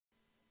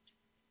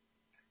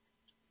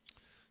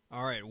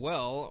All right,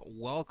 well,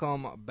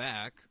 welcome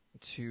back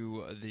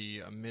to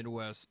the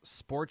Midwest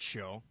Sports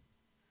Show.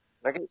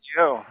 Look at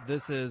you.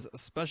 This is a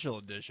special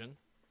edition.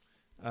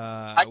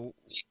 I can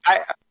see,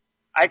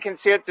 I can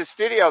see what the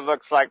studio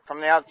looks like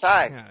from the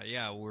outside.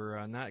 Yeah,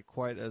 we're not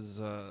quite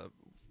as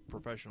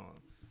professional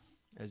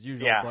as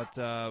usual, Yeah.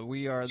 but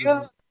we are. You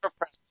look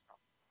professional.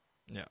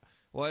 Yeah,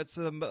 well, it's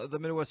the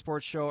Midwest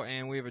Sports Show,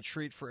 and we have a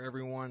treat for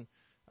everyone.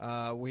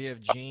 We have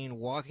Gene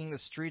walking the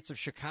streets of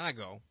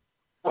Chicago.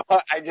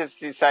 Well, I just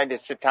decided to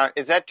sit down.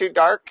 Is that too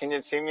dark? Can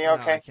you see me No,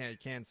 okay? I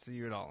can't see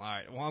you at all. All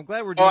right, well, I'm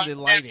glad we're doing the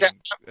lighting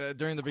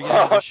during the beginning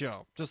of the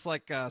show, just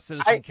like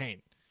Citizen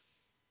Kane.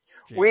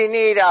 Gene. We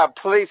need a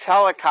police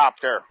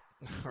helicopter.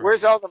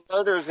 Where's all the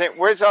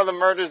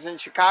murders in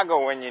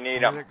Chicago when you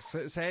need them?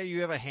 Say you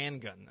have a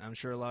handgun. I'm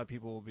sure a lot of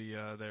people will be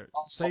there.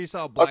 Say you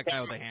saw a black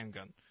guy with a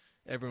handgun.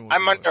 Everyone will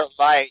I'm under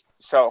light,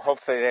 so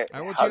hopefully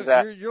how's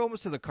that? You're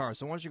almost to the car,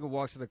 so why don't you go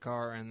walk to the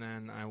car, and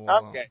then I will...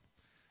 Okay.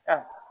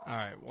 Yeah. All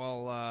right.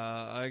 Well,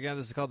 again,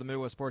 this is called the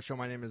Midwest Sports Show.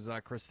 My name is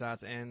Chris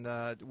Stotts, and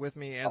with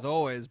me, as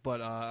always, but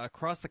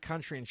across the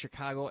country in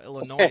Chicago,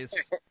 Illinois, is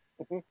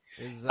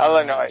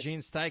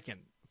Gene Steichen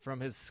from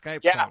his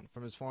Skype phone,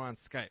 from his phone on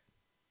Skype.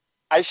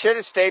 I should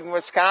have stayed in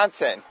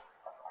Wisconsin.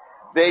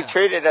 They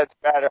treated us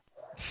better.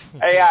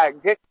 Hey,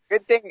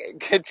 good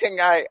thing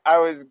I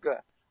was.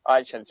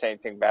 I shouldn't say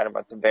anything bad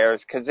about the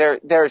Bears because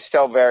they're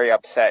still very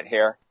upset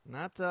here.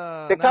 Not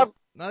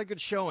a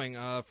good showing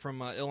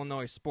from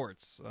Illinois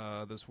sports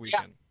this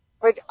weekend.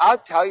 Yeah, but I'll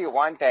tell you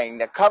one thing: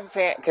 the Cub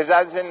fan, because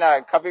I was in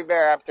Cubby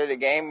Bear after the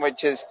game,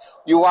 which is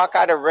you walk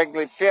out of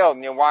Wrigley Field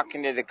and you walk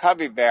into the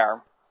Cubby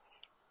Bear,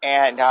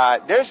 and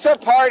they're still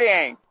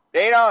partying.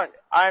 They don't.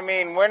 I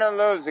mean, win or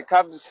lose, the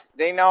Cubs,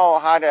 they know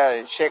how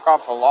to shake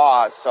off a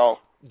loss, so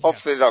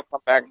hopefully they'll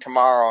come back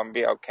tomorrow and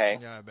be okay.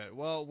 Yeah, I bet.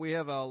 Well, we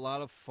have a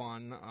lot of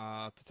fun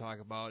to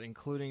talk about,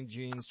 including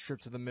Gene's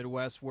trip to the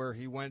Midwest where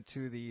he went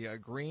to the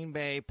Green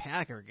Bay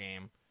Packer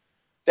game.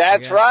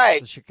 That's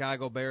right. The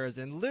Chicago Bears,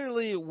 and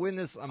literally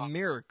witnessed a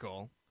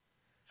miracle.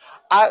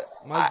 Might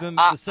have been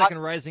the second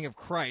rising of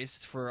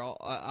Christ, for all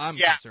I'm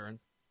concerned.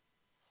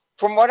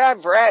 From what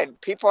I've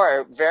read, people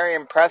are very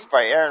impressed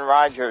by Aaron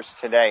Rodgers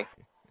today.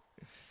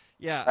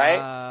 Yeah,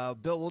 right?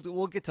 Bill.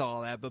 We'll get to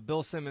all that, but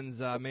Bill Simmons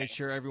made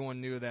sure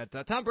everyone knew that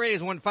Tom Brady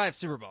has won 5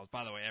 Super Bowls.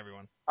 By the way,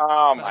 everyone.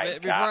 Oh my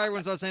God! Before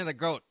everyone starts saying the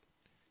GOAT,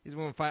 he's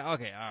won 5.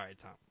 Okay, all right,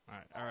 Tom.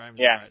 All right.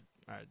 Yeah.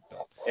 All right,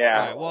 Bill. Yeah.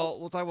 All right, well,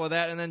 we'll talk about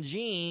that, and then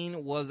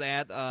Gene was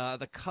at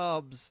the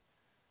Cubs,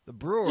 the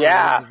Brewers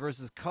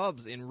versus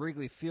Cubs in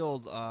Wrigley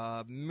Field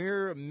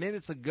mere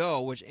minutes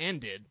ago, which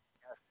ended.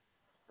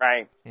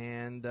 Right.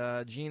 And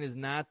Gene is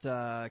not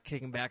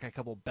kicking back a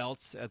couple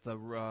belts at the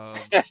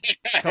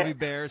Cubby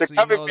Bears, so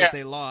you know that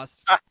they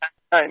lost.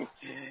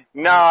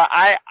 No,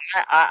 I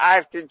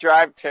have to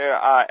drive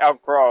to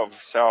Elk Grove,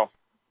 so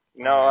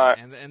no.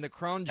 And the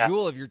crown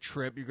jewel of your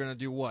trip, you're going to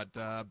do what?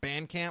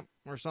 Band camp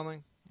or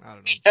something? I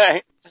don't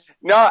know.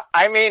 No,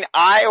 I mean,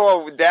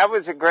 Iowa, that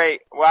was a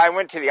great... Well, I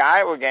went to the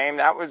Iowa game.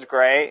 That was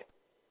great.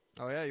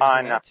 Oh, yeah?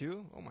 You did that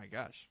too? Oh, my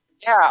gosh.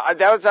 Yeah,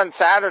 that was on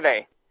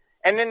Saturday.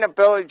 And then the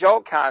Billy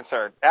Joel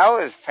concert. That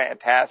was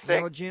fantastic.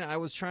 You know, Gene, I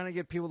was trying to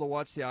get people to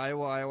watch the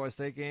Iowa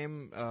State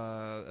game at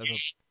a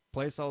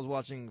place I was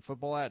watching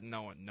football at.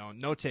 No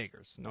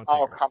takers. No takers.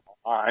 Oh, come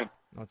on.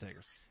 No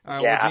takers. All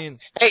right, well, Gene.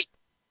 Hey.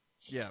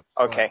 Yeah.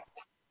 Okay.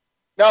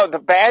 No, the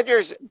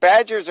Badgers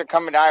are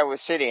coming to Iowa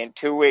City in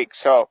 2 weeks,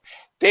 so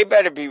they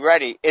better be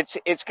ready.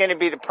 It's going to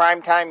be the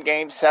primetime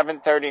game,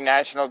 7:30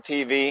 national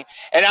TV,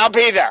 and I'll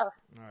be there.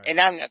 Right. And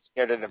I'm not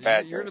scared of the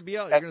Badgers. You're going to be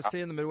out. You're going to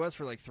stay in the Midwest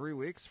for like 3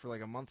 weeks, for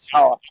like a month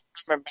straight? Oh, I'm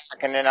coming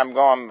back and then I'm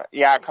going.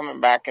 Yeah, coming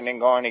back and then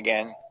going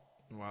again.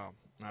 Wow.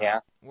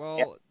 Yeah.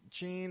 Well,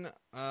 Gene,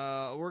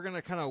 we're going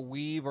to kind of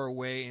weave our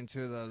way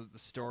into the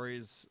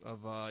stories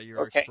of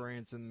your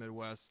experience in the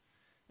Midwest.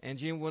 And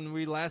Gene, when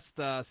we last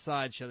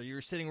saw each other, you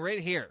were sitting right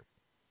here.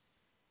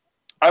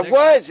 I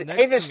was.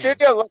 Hey, the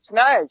studio looks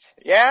nice.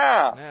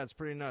 Yeah. Yeah, it's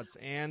pretty nuts.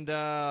 And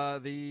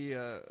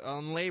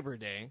on Labor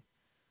Day,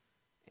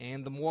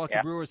 and the Milwaukee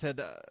Brewers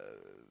had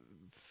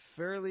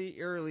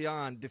fairly early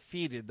on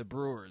defeated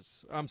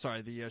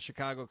the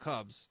Chicago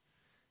Cubs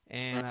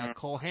and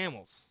Cole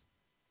Hamels.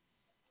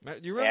 Do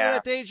you remember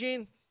that day,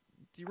 Gene?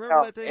 Do you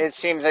remember that day? It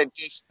seems a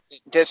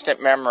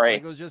distant memory.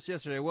 It was just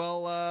yesterday.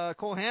 Well,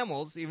 Cole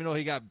Hamels, even though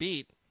he got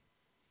beat.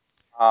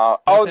 Okay.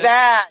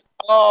 I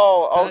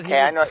know what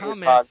you're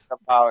talking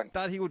about.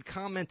 Thought he would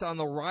comment on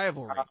the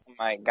rivalry. Oh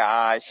my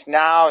gosh!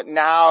 Now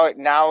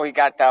we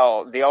got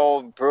the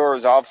old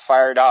Brewers all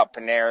fired up,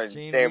 and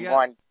they've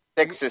won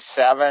 6 or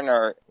 7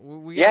 or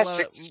 6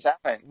 or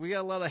 7. We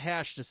got a lot of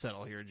hash to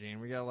settle here, Gene.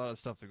 We got a lot of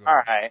stuff to go. All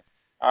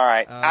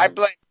right. I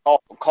blame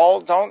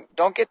Cole.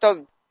 Don't get those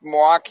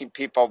Milwaukee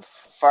people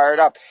fired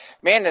up,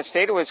 man. The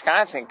state of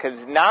Wisconsin,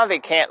 because now they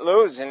can't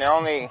lose, and they're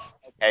only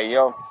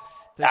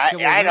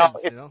I know.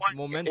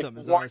 Momentum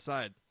is on our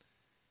side.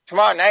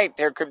 Tomorrow night,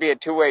 there could be a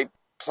 2-way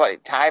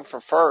tie for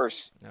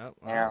first.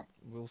 Yeah.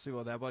 We'll see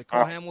about that. But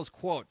Cole Hamels,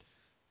 quote,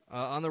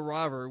 on the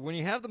rivalry. When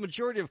you have the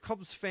majority of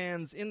Cubs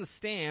fans in the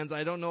stands,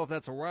 I don't know if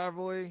that's a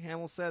rivalry.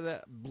 Hamill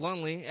said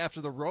bluntly after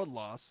the road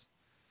loss.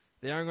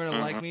 They aren't going to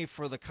like me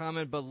for the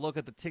comment, but look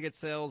at the ticket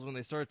sales when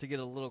they start to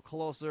get a little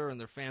closer and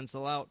their fans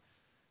sell out.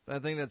 I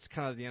think that's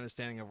kind of the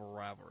understanding of a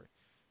rivalry.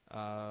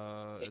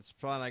 It's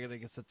probably not going to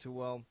get set too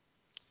well.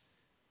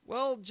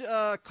 Well,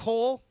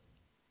 Cole.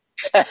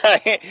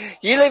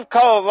 You leave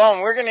Cole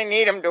alone. We're going to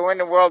need him to win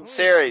the World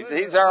Series.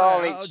 He's our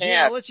only chance. Gene,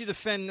 I'll let you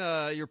defend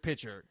your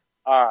pitcher.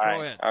 All right.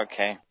 Go ahead.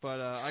 Okay.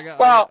 But I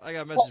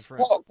got a message for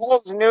him.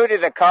 Cole's new to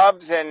the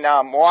Cubs and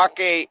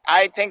Milwaukee.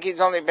 I think he's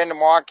only been to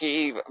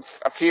Milwaukee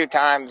a few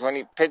times when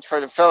he pitched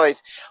for the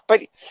Phillies.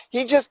 But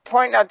he just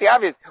pointed out the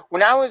obvious.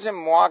 When I was in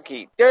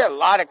Milwaukee, there are a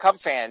lot of Cub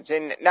fans,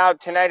 and now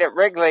tonight at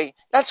Wrigley,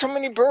 not so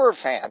many Brewer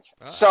fans.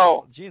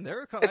 So, Gene,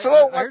 it's a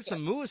little. I heard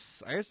some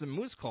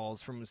Moose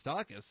calls from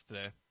Moustakis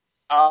today.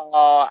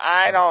 Oh,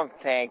 I don't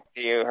think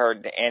you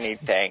heard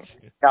anything.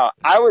 No,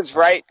 I was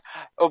right.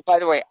 Oh, by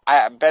the way,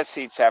 best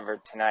seats ever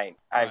tonight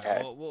I've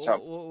had.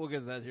 We'll get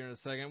to that here in a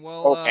second.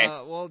 Well, okay.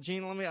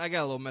 Gene, I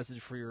got a little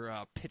message for your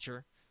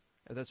pitcher.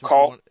 If that's what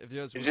Cole? you want, if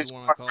that's what you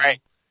want to call right?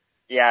 him.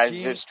 Yeah, Gene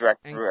it's just direct.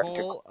 And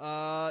Cole,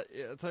 I'll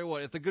tell you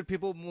what. If the good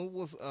people,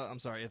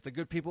 if the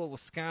good people of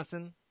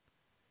Wisconsin,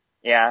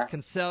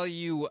 can sell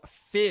you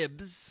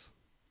fibs.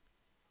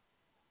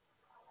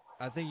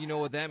 I think you know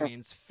what that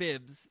means,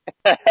 fibs.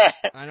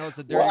 I know it's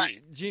a dirty. What?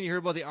 Gene, you heard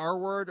about the R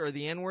word or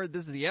the N word?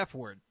 This is the F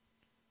word.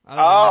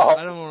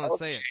 I don't want to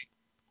say it.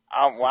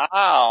 Oh,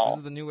 wow. This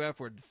is the new F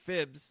word,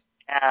 fibs.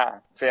 Yeah,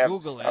 fibs.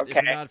 Google it if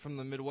you're not from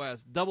the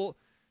Midwest.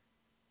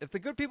 If the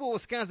good people of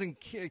Wisconsin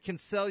can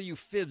sell you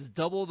fibs,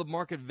 double the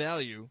market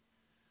value,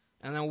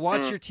 and then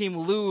watch your team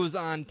lose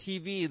on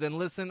TV, then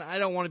listen, I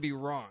don't want to be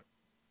wrong.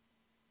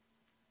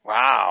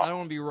 Wow. I don't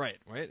want to be right,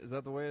 right? Is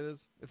that the way it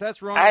is? If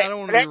that's wrong, I don't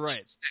want to be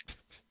right.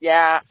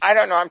 Yeah, I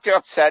don't know. I'm too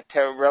upset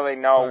to really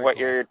know what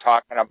Cole. you're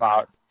talking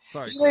about.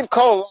 Sorry. You leave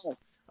Cole alone.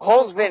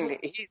 Cole's been.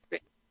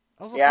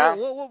 Yeah.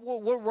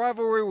 What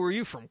rivalry were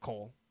you from,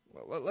 Cole?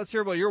 Let's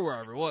hear about your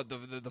rivalry. What,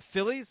 the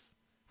Phillies?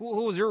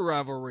 Who was your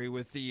rivalry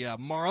with the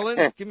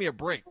Marlins? Give me a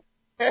break.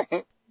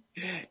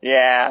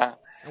 Yeah.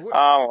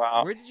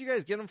 Wow. Where did you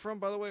guys get him from,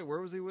 by the way?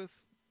 Where was he with?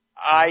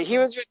 He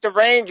was with the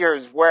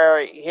Rangers,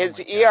 where his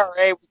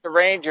ERA with the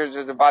Rangers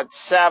is about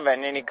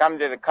 7, and he come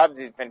to the Cubs.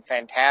 He's been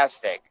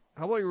fantastic.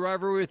 How about your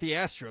rivalry with the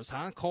Astros,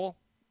 huh, Cole?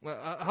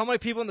 How many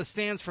people in the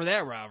stands for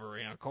that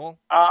rivalry, huh, Cole?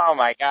 Oh,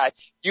 my God.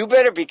 You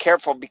better be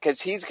careful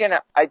because he's going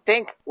to,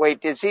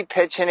 wait, is he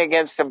pitching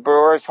against the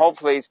Brewers?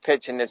 Hopefully he's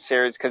pitching this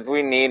series because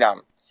we need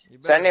him.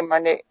 Sunday,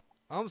 Monday.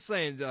 I'm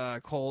saying,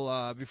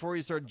 Cole, before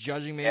you start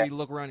judging, maybe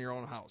look around your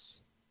own house.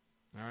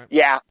 All right?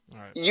 Yeah. All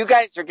right. You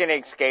guys are going to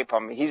escape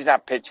him. He's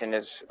not pitching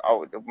this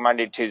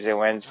Monday, Tuesday,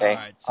 Wednesday. All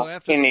right. So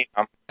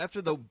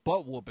after the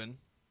butt whooping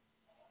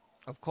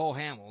of Cole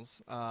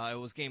Hamels, it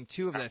was game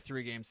 2 of that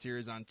 3-game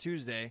series on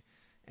Tuesday,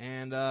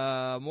 and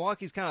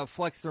Milwaukee's kind of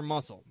flexed their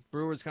muscle.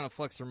 Brewers kind of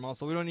flexed their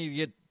muscle. We don't need to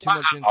get too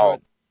much into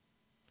it,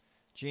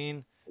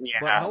 Gene. Yeah.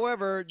 But,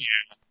 however,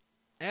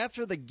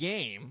 after the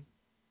game,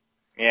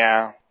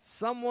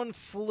 someone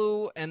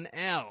flew an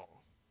L.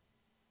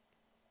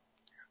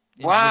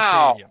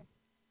 Wow.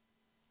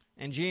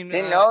 And Gene,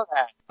 didn't know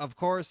that. Of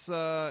course,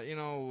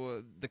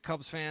 the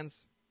Cubs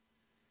fans,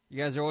 you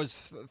guys are always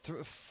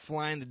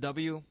flying the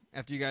W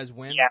after you guys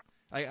win. Yeah.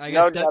 I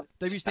guess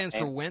W stands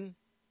for win.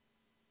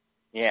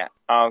 Yeah.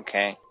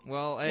 Okay.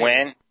 Well, hey,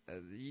 win.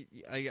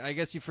 I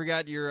guess you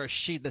forgot your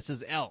sheet that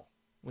says L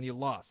when you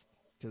lost.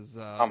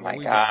 Oh my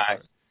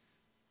God.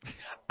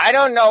 I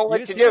don't know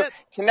what to do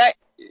tonight.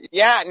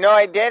 Yeah. No,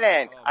 I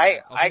didn't. Oh,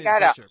 I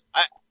gotta.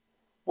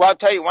 Well, I'll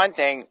tell you one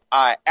thing.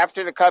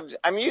 After the Cubs,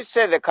 I'm used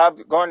to the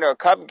Cubs going to a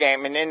Cub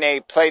game, and then they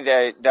play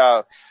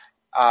the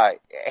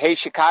Hey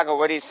Chicago,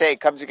 what do you say?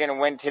 Cubs are going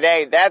to win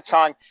today. That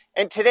song.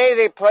 And today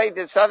they played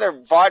this other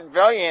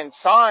vaudevillian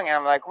song, and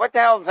I'm like, what the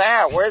hell's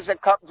that? Where's the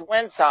Cubs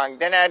win song?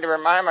 Then I had to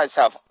remind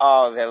myself,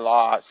 oh, they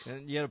lost.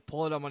 And you had to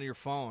pull it up on your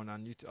phone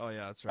on YouTube. Oh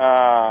yeah, that's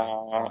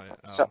right.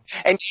 So,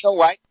 and you know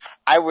what?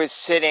 I was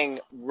sitting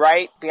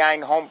right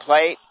behind home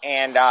plate,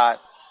 and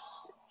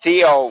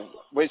Theo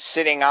was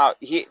sitting out.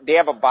 They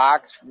have a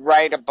box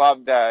right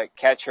above the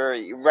catcher,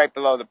 right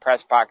below the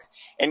press box.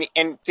 And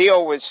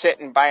Theo was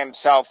sitting by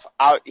himself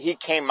out. He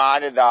came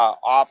out of the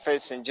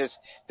office and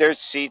there's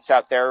seats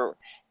out there.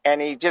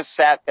 And he just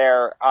sat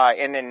there,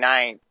 in the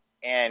ninth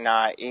and,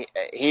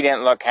 he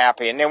didn't look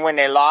happy. And then when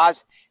they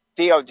lost,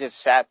 Theo just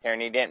sat there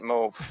and he didn't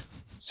move.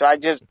 So I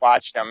just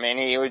watched him and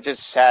he was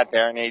just sat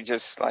there and he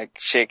just like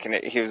shaking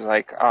it. He was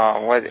like,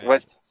 oh,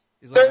 what?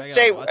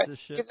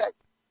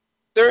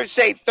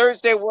 Thursday,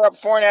 Thursday, we're up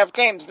 4.5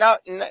 games. Now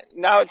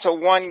it's a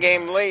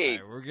 1-game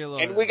lead.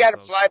 Right, and we got to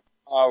fly.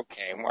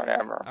 Okay,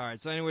 whatever. All right.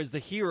 So, anyways, the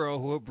hero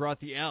who brought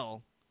the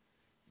L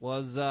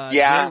was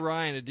Jay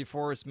Ryan, a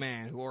DeForest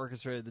man, who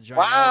orchestrated the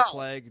giant L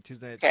flag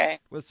Tuesday night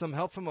with some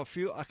help from a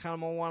few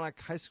Akamowana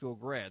High School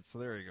grads. So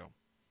there you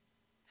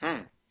go.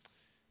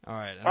 All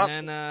right.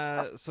 And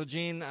then, so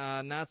Gene,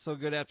 not so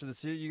good after the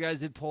series. You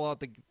guys did pull out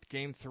the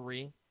game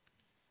 3.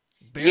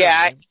 Barely.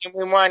 Yeah, and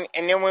we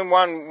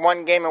won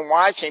one game in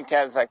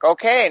Washington. It's like,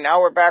 okay,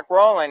 now we're back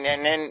rolling,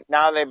 and then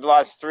now they've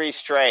lost 3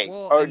 straight.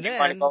 Well, Oh, and do you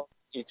want to then go?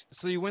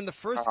 so you win the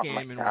first Oh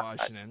my game in God!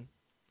 Washington,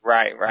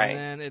 Right, and right,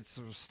 then it's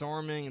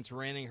storming, it's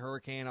raining,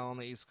 hurricane all on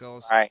the East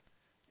Coast, right.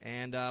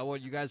 and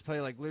what you guys play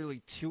like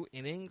literally 2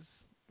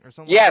 innings or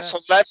something like Yeah, that? so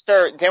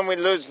Lester, then we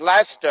lose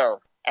Lester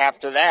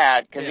after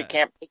that because he Yeah.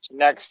 can't pitch the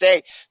next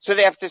day. So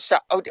they have to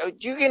start.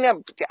 You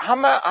gonna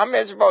how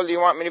miserable do you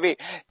want me to be?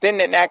 Then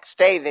the next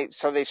day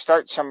they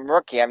start some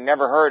rookie I've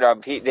never heard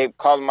of. They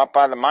called him up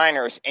out of the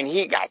minors and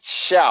he got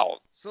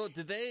shelled. So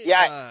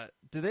Yeah,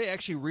 did they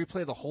actually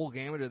replay the whole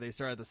game, or did they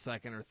start at the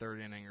second or third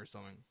inning or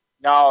something?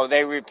 no,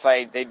 they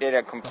replayed. They did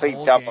a The complete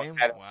whole double game?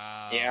 header.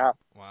 Wow. Yeah,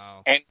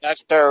 Wow. and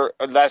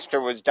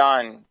Lester was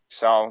done,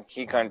 so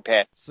he Wow. couldn't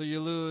pitch. So you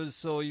lose.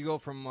 So you go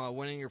from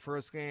winning your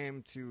first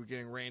game to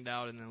getting rained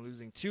out, and then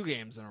losing 2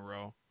 games in a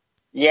row.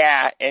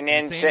 Yeah, and In the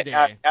then same sitting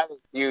out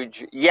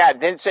day.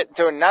 then sitting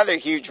through another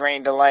huge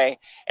rain delay,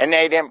 and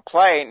they didn't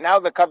play. Now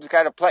the Cubs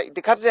got to play.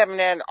 The Cubs haven't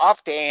had an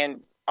off day in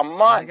a And they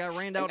month. got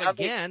rained And out now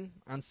again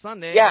on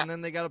Sunday, yeah, and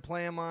then they got to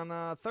play them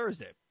on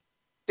Thursday.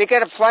 they got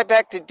to fly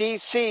back to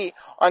D.C.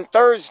 on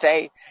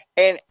Thursday,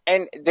 and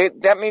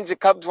that means the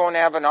Cubs won't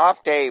have an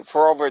off day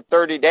for over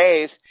 30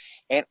 days.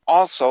 And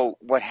also,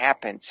 what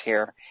happens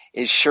here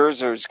is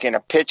Scherzer's going to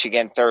pitch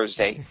again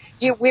Thursday.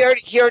 He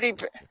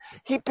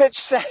pitched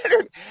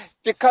Saturday.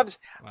 The Cubs.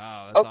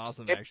 Wow, that's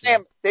awesome.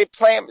 Actually,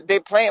 They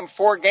play him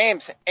 4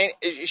 games, and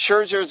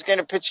Scherzer's going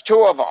to pitch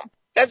 2 of them.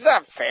 That's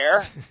not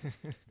fair.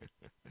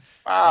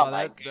 Oh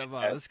my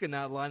goodness. This could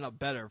not line up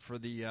better for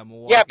the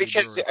Milwaukee Yeah,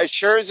 because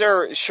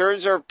Brewers.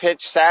 Scherzer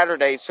pitched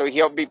Saturday, so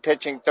he'll be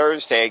pitching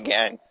Thursday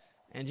again.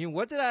 And Gene,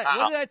 what did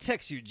I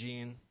text you,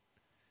 Gene?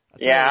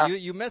 Yeah.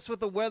 You mess with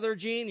the weather,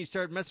 Gene. You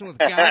start messing with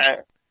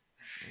God.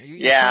 You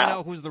find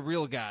out who's the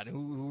real God,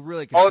 who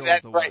really controls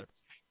that's the right. weather.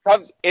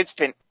 Cubs, it's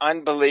been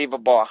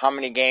unbelievable how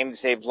many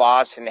games they've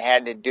lost and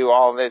had to do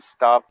all this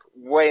stuff.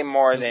 Way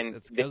more than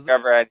they've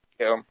ever had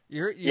to do.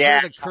 You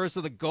hear the curse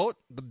of the goat,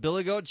 the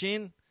billy goat,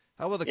 Gene?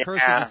 How about the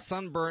curse of the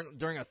sunburn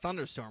during a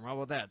thunderstorm? How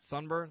about that?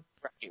 Sunburn?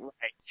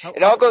 Right.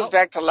 It all goes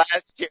back to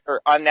last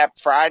year on that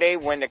Friday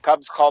when the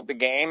Cubs called the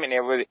game and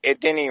it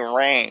didn't even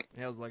rain.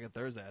 Yeah, it was like a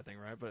Thursday, I think,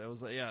 right? But it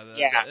was the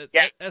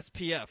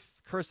SPF,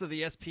 curse of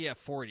the SPF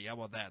 40. How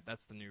about that?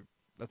 That's the new.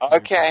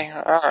 Okay,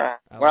 all right.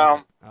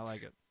 I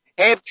like it.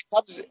 Hey, if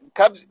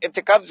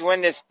the Cubs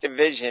win this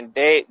division,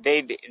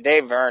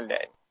 they've earned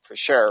it for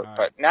sure. Right.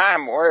 But now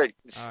I'm worried.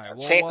 Right.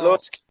 St.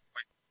 Louis.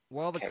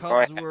 Well, the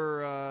Cubs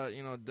were,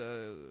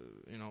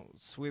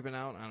 sweeping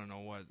out. I don't know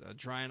what,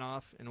 drying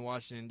off in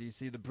Washington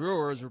D.C. The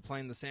Brewers were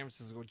playing the San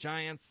Francisco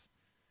Giants.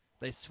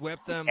 They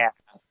swept them. Yeah.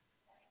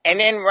 And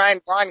then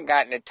Ryan Braun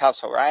got in a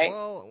tussle, right?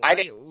 Well,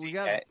 we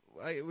got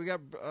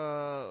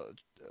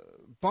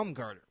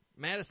Bumgarner,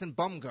 Madison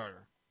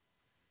Bumgarner.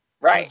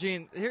 Right. So,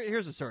 Gene,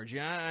 here's the story,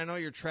 Gene. I know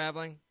you're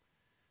traveling.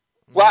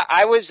 Well,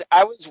 I was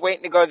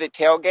waiting to go to the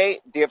tailgate,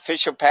 the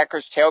official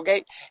Packers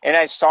tailgate, and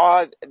I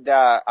saw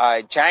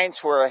the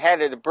Giants were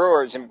ahead of the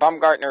Brewers, and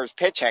Bumgarner was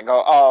pitching. I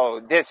go,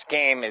 oh, this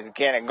game is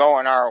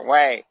going our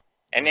way,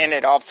 and then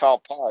it all fell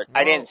apart. Well,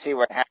 I didn't see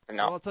what happened.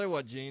 Though. Well, I'll tell you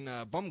what, Gene.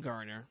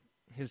 Bumgarner,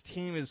 his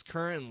team is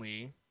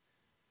currently.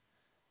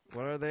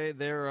 What are they?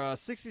 They're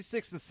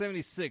 66 and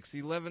 76,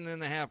 11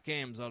 and a half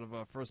games out of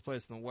first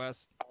place in the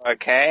West.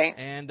 Okay.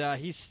 And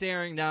he's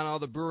staring down all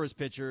the Brewers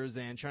pitchers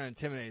and trying to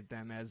intimidate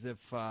them as if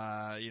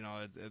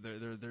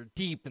they're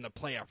deep in the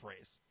playoff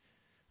race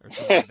or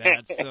something like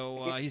that.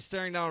 So he's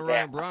staring down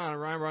Ryan Braun, and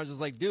Ryan Braun's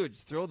just like, dude,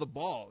 just throw the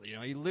ball. You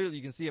know,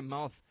 you can see him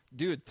mouth,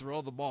 dude,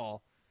 throw the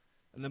ball.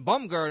 And then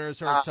Bumgarner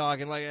starts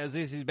talking like as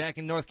if he's back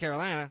in North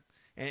Carolina,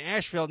 in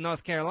Asheville,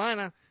 North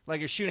Carolina. Like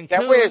you're shooting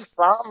coons. Is that where he's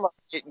from?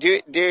 Do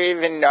you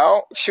even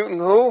know? Shooting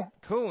who?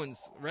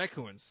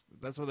 Raccoons.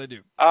 That's what they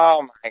do.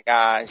 Oh my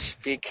gosh!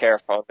 Be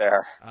careful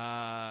there.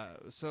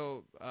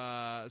 So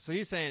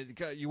he's saying,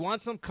 "You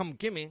want some? Come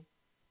gimme."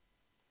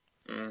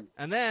 Mm.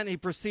 And then he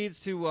proceeds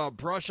to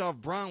brush off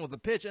Braun with a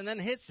pitch, and then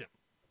hits him.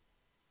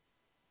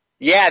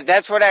 Yeah,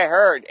 that's what I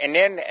heard. And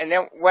then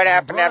what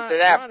happened after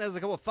that? Braun has a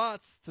couple of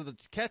thoughts to the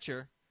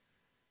catcher.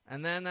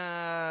 And then,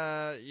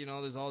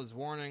 there's all these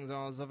warnings,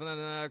 all this stuff. And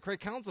then Craig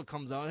Counsell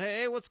comes out.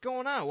 Hey, what's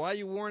going on? Why are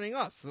you warning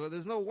us? So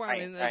there's no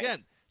warning. Again,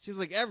 it seems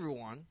like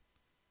everyone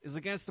is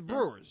against the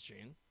Brewers,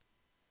 Gene.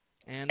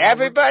 And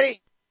everybody?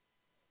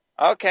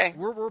 Okay.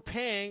 We're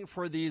paying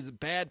for these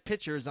bad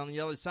pitchers on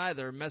the other side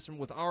that are messing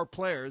with our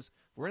players.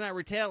 We're not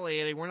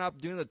retaliating. We're not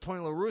doing the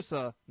Tony La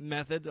Russa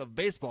method of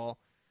baseball.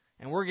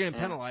 And we're getting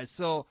penalized.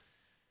 So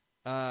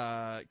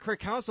Craig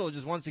Counsell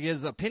just wants to get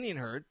his opinion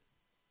heard.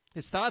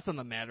 His thoughts on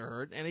the matter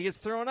heard, and he gets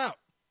thrown out.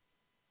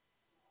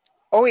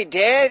 Oh, he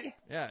did?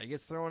 Yeah, he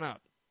gets thrown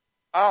out.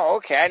 Oh,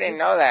 okay. I didn't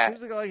know that.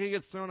 Seems like he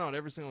gets thrown out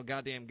every single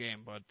goddamn game.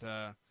 But,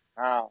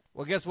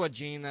 well, guess what,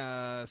 Gene?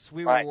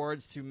 Sweet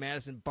rewards to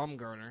Madison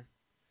Bumgarner.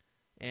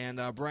 And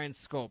Jonathan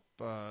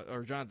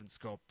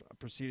Scope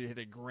proceeded to hit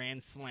a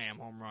grand slam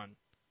home run.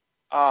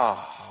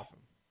 Oh.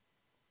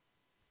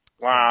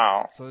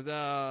 Wow.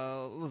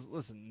 So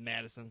listen,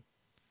 Madison.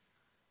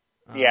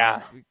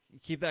 Yeah.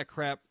 Keep that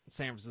crap in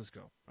San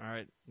Francisco. All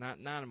right, not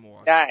in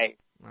Milwaukee.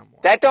 Nice. Not Milwaukee.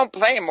 That don't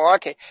play in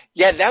Milwaukee.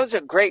 Yeah, that was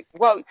a great.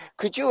 Well,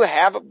 could you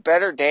have a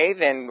better day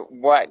than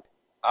what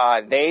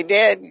they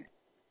did?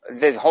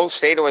 The whole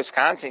state of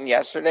Wisconsin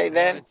yesterday.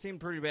 Then it seemed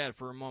pretty bad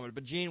for a moment.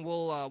 But Gene,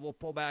 we'll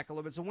pull back a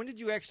little bit. So when did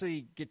you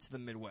actually get to the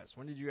Midwest?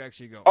 When did you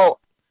actually go? Oh,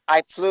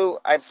 I flew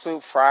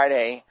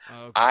Friday.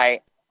 Oh,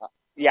 okay.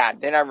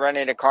 Then I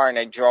rented a car and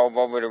I drove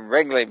over to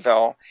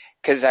Wrigleyville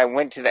because I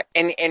went to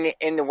and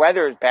the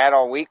weather was bad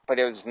all week, but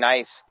it was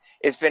nice.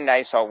 It's been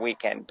nice all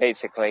weekend,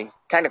 basically.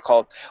 Kind of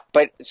cold.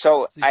 But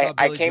so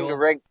I came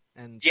to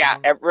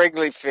at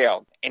Wrigley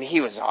Field, and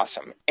he was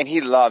awesome. And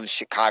he loves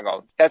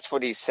Chicago. That's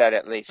what he said,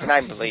 at least, and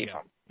I believe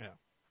him.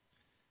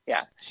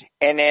 Yeah.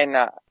 And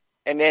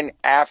then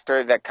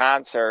after the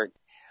concert,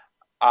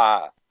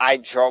 I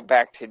drove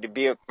back to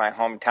Dubuque, my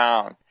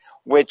hometown,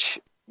 which,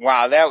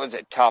 wow, that was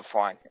a tough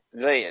one.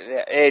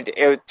 It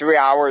was 3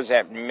 hours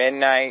at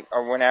midnight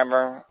or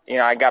whenever.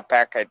 I got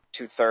back at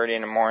 2:30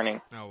 in the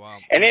morning. Oh, wow.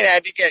 And then I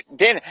had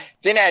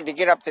to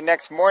get up the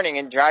next morning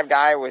and drive to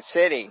Iowa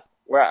City,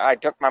 where I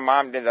took my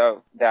mom to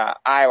the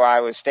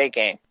Iowa State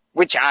game,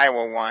 which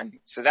Iowa won.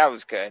 So that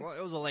was good. Well,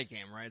 it was a late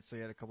game, right? So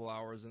you had a couple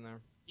hours in there.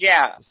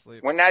 Yeah. To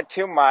sleep. Well, not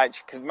too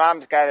much, because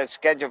Mom's got a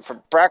schedule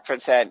for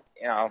breakfast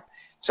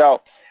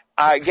so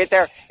I get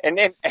there, and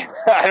then,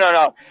 I don't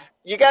know,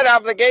 you got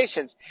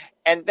obligations.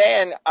 And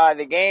then,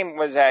 the game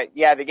was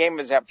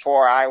at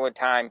 4 Iowa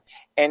time,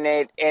 and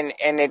it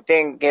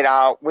didn't get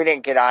out, we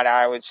didn't get out of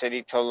Iowa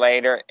City till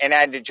later, and I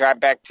had to drive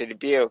back to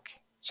Dubuque.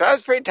 So I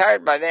was pretty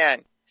tired by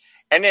then.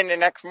 And then the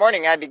next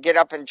morning I had to get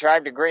up and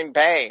drive to Green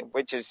Bay,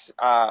 which is,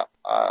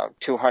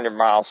 200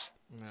 miles.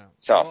 Yeah.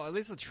 So, well, at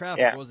least the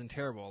traffic wasn't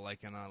terrible, like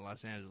in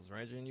Los Angeles,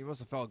 right? And you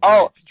must have felt good.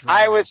 Oh,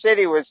 Iowa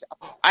City was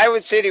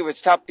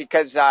tough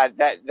because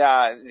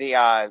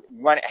the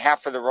one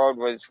half of the road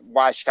was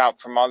washed out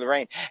from all the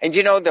rain. And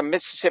the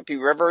Mississippi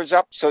River is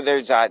up, so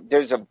there's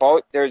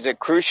a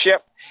cruise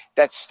ship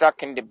that's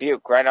stuck in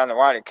Dubuque right on the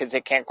water because they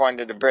can't go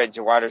under the bridge.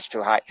 The water's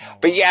too high. Oh,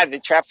 but yeah, the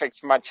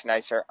traffic's much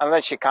nicer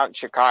unless you count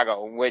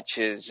Chicago, which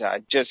is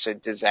just a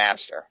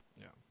disaster.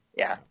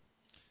 Yeah.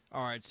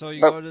 All right, so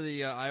you go to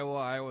the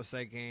Iowa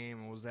State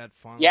game. Was that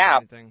fun? Yeah.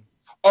 Anything?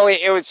 Oh,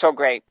 it was so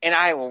great. And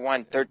Iowa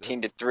won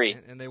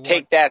 13-3. And they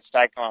take that,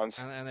 Cyclones.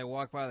 And they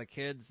walked by the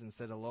kids and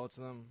said hello to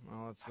them.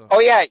 Oh,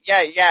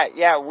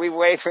 yeah. We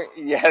waved.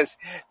 Yes,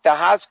 the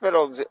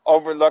hospital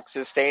overlooks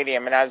the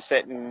stadium, and I was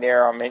sitting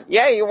near them. And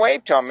you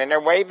waved to them, and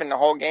they're waving the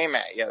whole game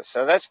at you.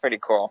 So that's pretty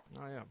cool.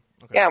 Oh yeah.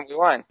 Okay. Yeah, we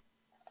won.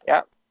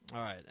 Yeah. All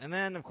right, and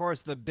then of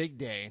course the big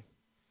day.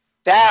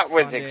 That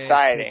was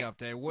exciting.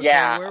 Day.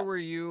 Yeah. So where were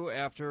you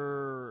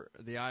after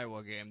the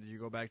Iowa game? Did you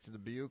go back to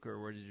Dubuque, or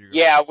where did you go?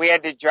 Yeah, we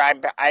had to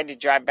drive. I had to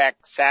drive back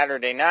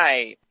Saturday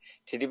night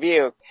to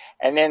Dubuque,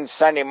 and then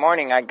Sunday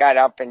morning I got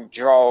up and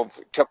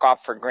took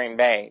off for Green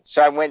Bay.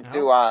 So I went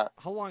to. How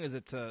long is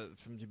it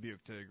from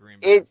Dubuque to Green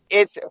Bay?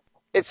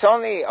 It's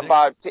only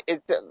about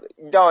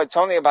it's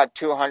only about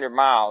 200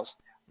 miles,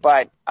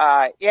 but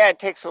it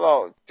takes a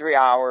little 3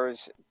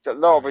 hours. A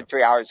little over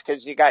 3 hours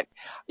because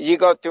you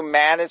go through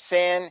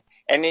Madison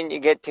and then you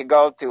get to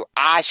go through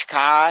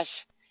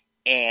Oshkosh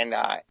and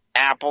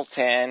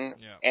Appleton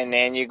and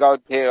then you go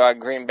to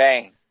Green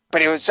Bay.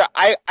 But it was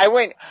I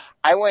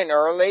went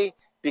early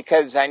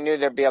because I knew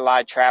there'd be a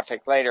lot of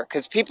traffic later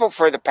because people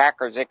for the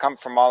Packers, they come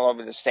from all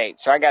over the state.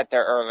 So I got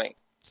there early.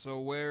 So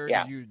where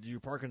did you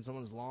park on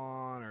someone's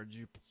lawn, or did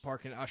you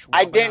park in Ashwaubenon?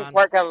 I didn't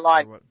park on the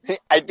lawn.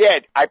 I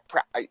did. How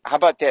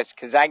about this?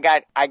 Because I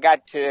got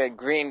to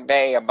Green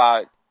Bay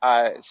about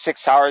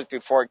 6 hours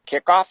before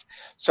kickoff,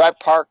 so I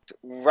parked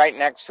right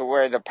next to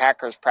where the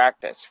Packers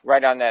practice,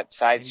 right on that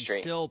side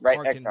street. Still right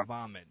parked next in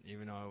Vomit,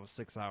 even though it was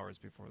 6 hours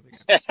before the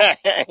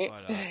game.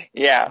 But,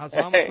 yeah.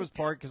 So how much was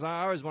park? Because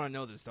I always want to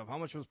know this stuff. How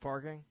much was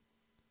parking?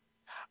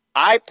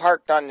 I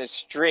parked on the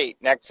street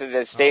next to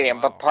the stadium,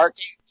 wow. But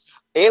parking.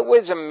 It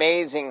was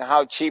amazing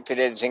how cheap it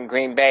is in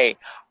Green Bay.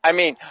 I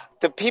mean,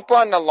 the people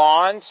on the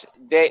lawns,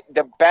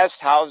 the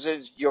best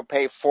houses, you'll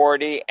pay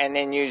 $40 and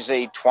then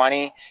usually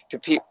 $20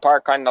 to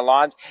park on the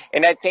lawns.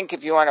 And I think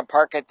if you want to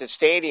park at the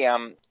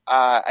stadium,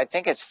 I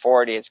think it's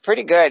 $40. It's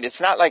pretty good.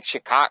 It's not like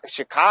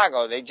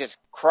Chicago. They just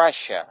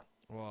crush you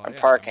on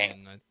parking. I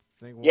mean,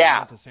 I think when we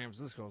went to San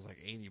Francisco, it was like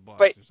 $80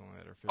 or something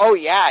like that. Oh,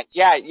 yeah.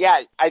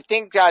 I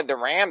think the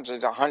Rams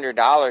is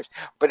 $100.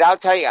 But I'll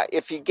tell you,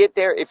 if you get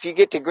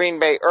to Green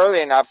Bay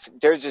early enough,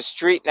 there's a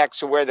street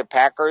next to where the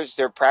Packers,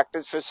 their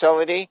practice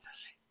facility,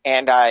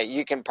 and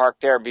you can park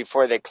there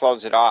before they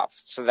close it off.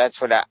 So that's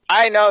what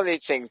I know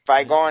these things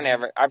by going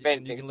ever. I've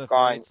been you can lift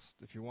going. Weights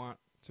if you want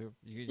to.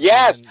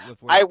 Yes,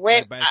 I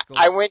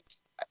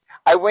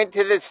went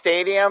to the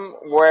stadium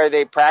where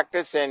they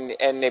practice and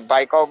they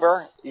bike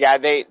over. Yeah,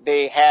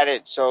 they had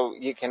it so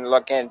you can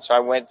look in. So I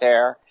went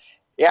there.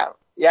 Yeah,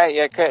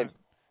 good. Right.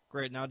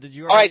 Great. Now, did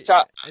you already,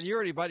 and you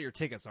already bought your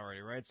tickets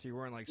already, right? So you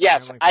weren't like,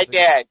 yes, I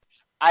did.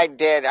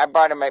 I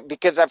bought them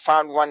because I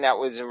found one that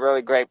was a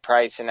really great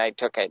price and I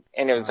took it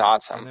and it was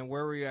awesome. And then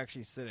where were you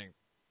actually sitting?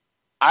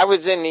 I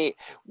was in the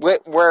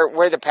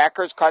where the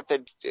Packers caught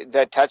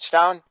the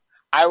touchdown.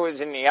 I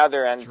was in the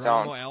other end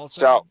zone. Geronimo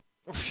Allison? So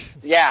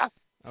yeah,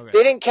 Okay.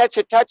 they didn't catch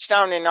a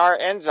touchdown in our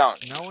end zone.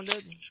 No one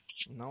did.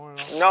 No one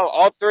else. No,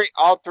 all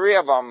three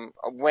of them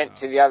went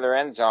to the other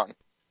end zone.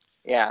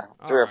 Yeah,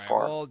 three or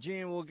four. Well,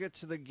 Gene, we'll get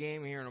to the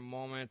game here in a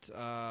moment.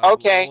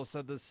 Okay. We'll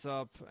set this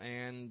up,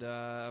 and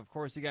of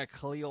course, you got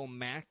Khalil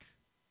Mack.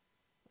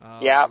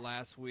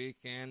 Last week,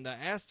 and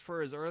asked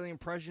for his early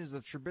impressions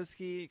of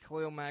Trubisky.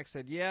 Khalil Mack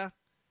said, "Yeah,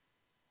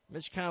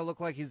 Mitch kind of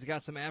looked like he's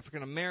got some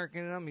African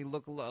American in him. He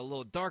looked a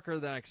little darker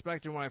than I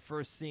expected when I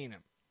first seen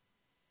him.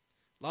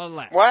 A lot of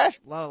laughs. What?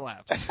 A lot of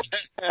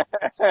laughs.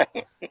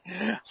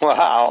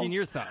 Wow. Gene,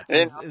 your thoughts?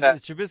 Is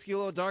Trubisky a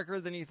little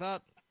darker than you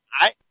thought?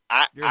 I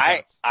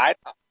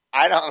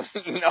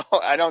don't know.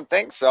 I don't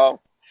think so.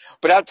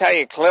 But I'll tell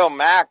you, Khalil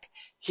Mack,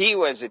 he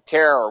was a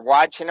terror.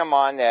 Watching him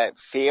on that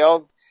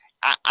field,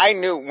 I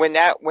knew when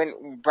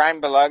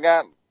Brian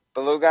Beluga,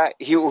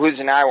 who's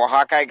an Iowa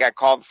Hawkeye, got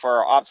called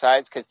for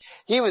offsides because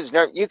he was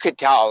you could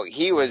tell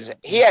he had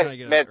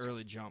missed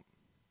early jump.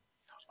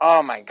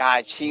 Oh my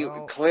gosh,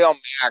 Khalil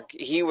Mack,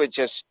 he was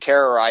just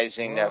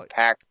terrorizing the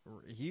pack.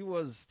 He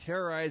was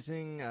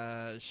terrorizing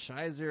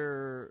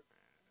Kaiser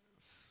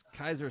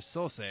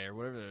Sose or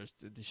whatever it is,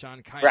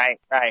 Deshaun Kaiser.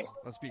 Right.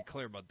 Let's be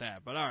clear about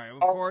that. But all right, of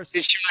course.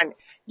 Deshaun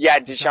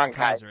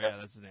Kaiser. Yeah,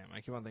 that's his name.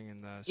 I keep on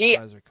thinking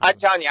Kaiser. I'm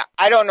telling you,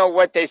 I don't know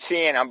what they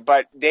see in him,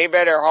 but they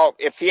better hope.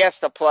 If he has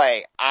to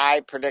play,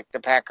 I predict the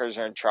Packers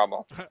are in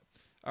trouble.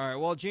 All right,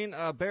 well, Gene,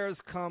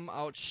 Bears come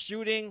out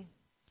shooting.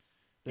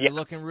 They're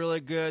looking really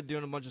good,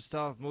 doing a bunch of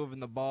stuff,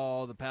 moving the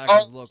ball. The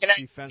Packers look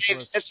defenseless. Can I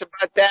say this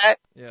about that?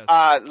 Yes.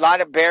 A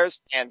lot of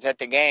Bears fans at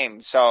the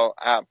game, so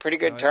pretty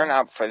good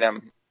turnout for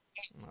them.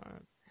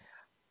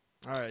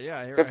 All right, yeah.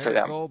 I Good for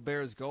them. Go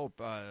Bears, go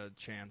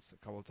chants a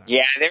couple of times.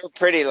 Yeah, they were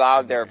pretty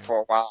loud there for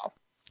a while.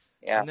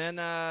 Yeah. And then,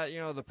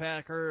 the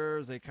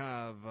Packers, they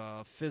kind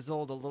of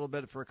fizzled a little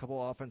bit for a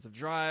couple of offensive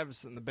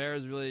drives, and the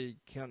Bears really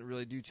can't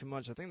really do too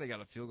much. I think they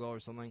got a field goal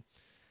or something.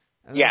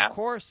 And then, of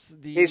course,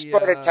 he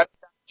scored a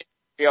touchdown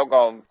field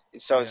goal,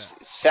 so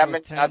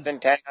 7-0,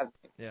 10-0.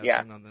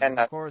 Yeah, 10-0.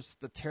 Of course,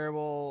 the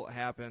terrible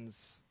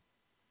happens.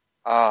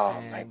 Oh,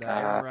 my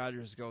God. Aaron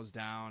Rodgers goes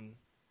down.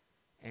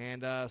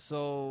 And I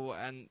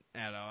don't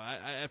know.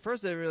 At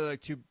first, I didn't really look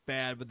too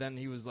bad, but then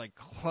he was like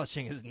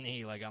clutching his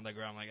knee like on the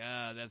ground. I'm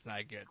like, that's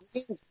not good.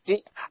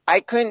 I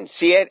couldn't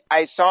see it.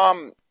 I saw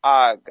him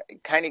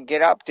kind of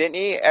get up, didn't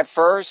he, at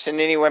first, and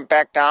then he went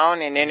back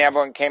down, and then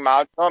everyone came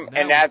out to him,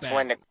 and that's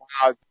when the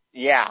crowd,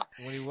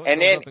 When he goes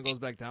up and goes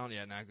back down,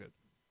 not good.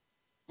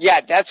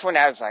 Yeah, that's when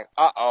I was like,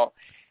 uh-oh.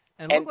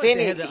 And then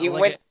he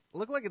went.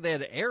 Looked like they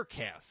had an air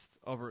cast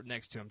over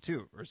next to him,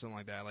 too, or something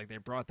like that. Like they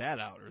brought that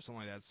out or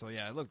something like that. So, it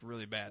looked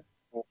really bad.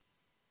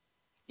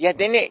 Yeah,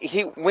 then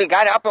we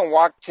got up and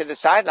walked to the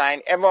sideline.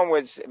 Everyone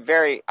was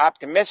very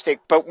optimistic.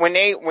 But when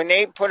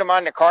they put him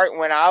on the cart and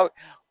went out,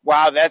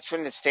 wow, that's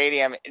when the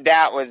stadium,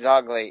 that was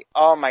ugly.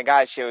 Oh, my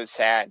gosh, it was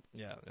sad.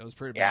 Yeah, it was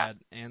pretty bad.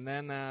 And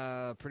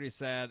then pretty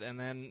sad. And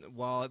then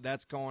while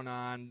that's going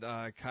on,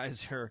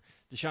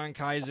 Deshaun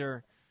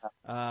Kaiser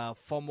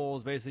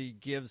fumbles, basically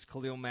gives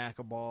Khalil Mack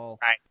a ball.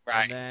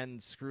 Right. And then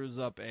screws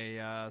up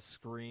a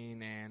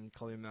screen, and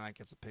Khalil Mack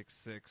gets a pick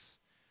six.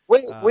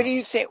 What do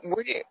you think?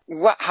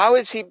 How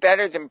is he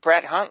better than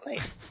Brett Huntley?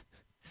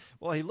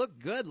 Well, he looked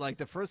good. Like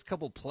the first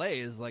couple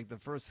plays, like the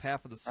first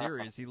half of the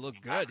series, he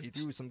looked good. He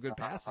threw some good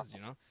passes,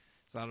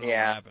 So I don't know what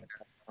happened.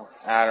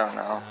 I don't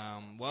know.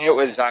 It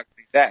was ugly.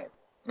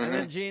 And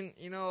then, Gene,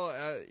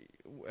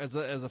 as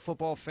a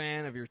football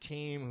fan of your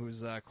team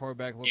whose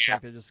quarterback looks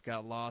like they just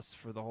got lost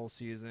for the whole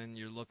season,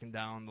 you're looking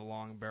down the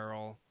long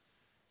barrel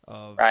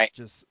of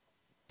just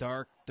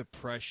dark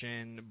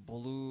depression,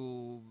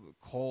 blue,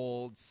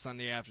 cold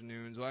Sunday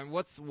afternoons.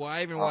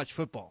 Why even watch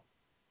football?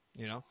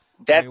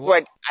 That's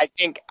what I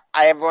think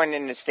everyone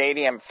in the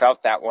stadium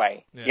felt that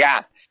way.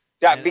 Yeah.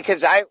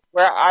 Because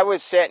where I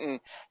was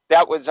sitting,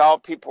 that was all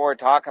people were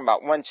talking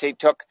about. Once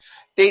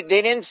they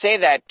didn't say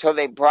that till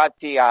they brought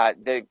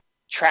the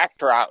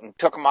tractor out and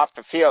took them off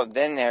the field.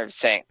 Then they're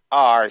saying,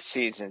 our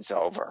season's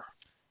over.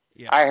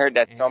 Yeah. I heard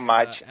that so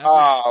much.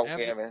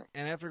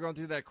 After going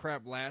through that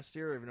crap last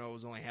year, even though it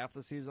was only half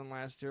the season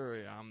last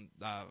year,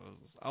 I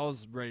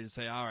was ready to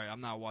say, all right,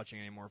 I'm not watching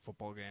any more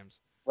football games.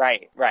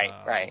 Right.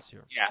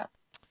 Yeah.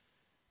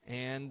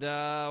 And,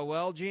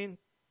 Gene,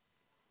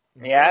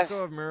 yes.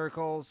 Miracle of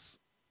miracles.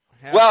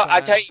 Well,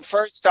 I'll tell you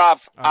first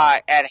off,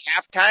 at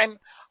halftime,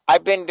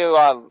 I've been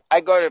to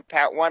I go to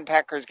one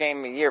Packers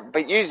game a year,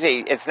 but usually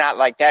it's not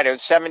like that. It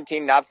was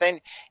 17-0,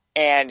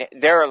 and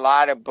there are a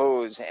lot of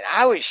boos, and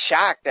I was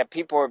shocked that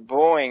people were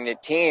booing the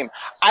team.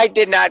 I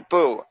did not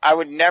boo.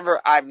 I've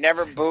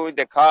never booed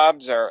the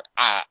Cubs or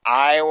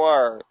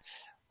Iowa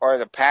or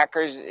the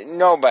Packers.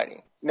 Nobody.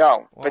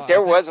 No, but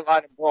there was a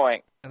lot of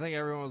booing. I think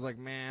everyone was like,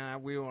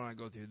 man, we want to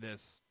go through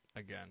this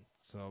again.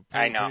 So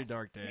pretty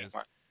dark days.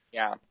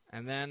 Yeah.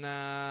 And then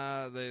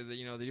they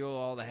do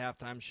all the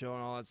halftime show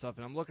and all that stuff.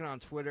 And I'm looking on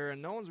Twitter,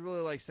 and no one's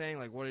really like saying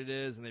like what it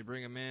is. And they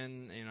bring him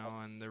in,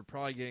 and they're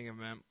probably getting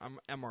him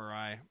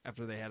MRI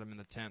after they had him in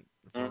the tent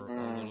for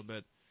a little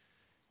bit.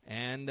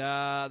 And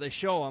they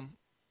show him,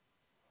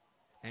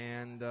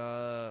 and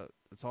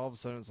it's all of a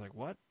sudden it's like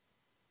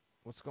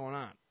what's going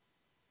on?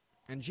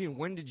 And Gene,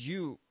 when did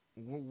you?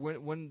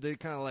 When they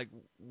kind of like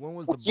when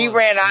was the buzz He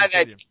ran in the out of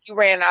stadium? he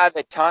ran out of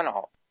the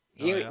tunnel.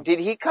 Yeah? Did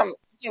he come?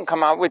 He didn't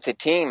come out with the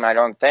team. I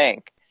don't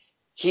think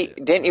he Yeah,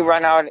 didn't. He no,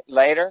 run okay. out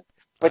later.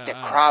 But the I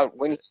don't know. crowd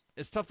when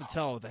It's tough to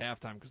tell with the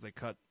halftime because they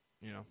cut.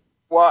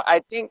 well, I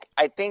think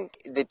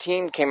the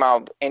team came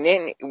out, and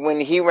then when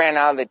he ran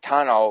out of the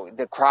tunnel,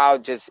 the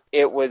crowd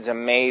it was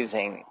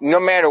amazing. No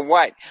matter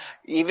what,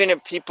 even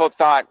if people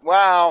thought,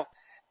 well,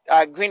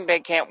 Green Bay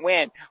can't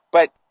win,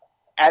 but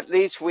at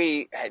least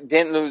we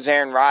didn't lose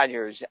Aaron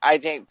Rodgers. I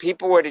think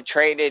people would have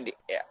traded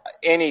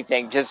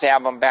anything just to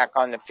have him back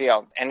on the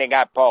field, and they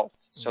got both.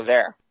 So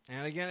there.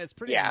 And again, it's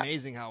pretty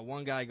amazing how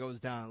one guy goes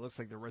down. It looks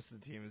like the rest of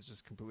the team is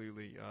just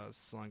completely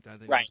slunked. I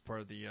think that's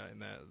part of the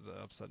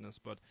upsetness.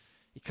 But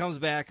he comes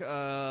back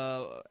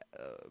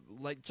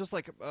like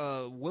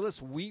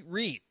Willis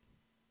Reed.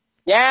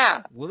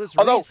 Yeah. Willis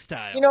Although, Reed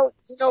style.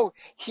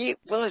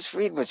 Willis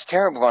Reed was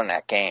terrible in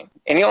that game,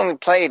 and he only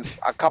played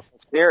a couple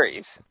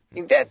series.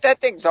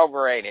 That thing's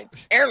overrated.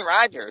 Aaron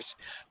Rodgers,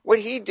 what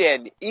he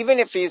did, even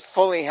if he's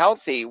fully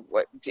healthy,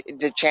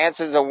 the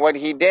chances of what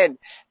he did,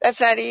 that's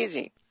not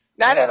easy.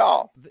 Not at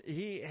all.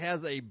 He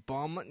has a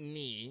bum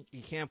knee.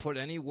 He can't put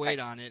any weight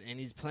on it, and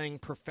he's playing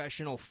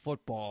professional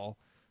football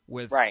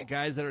with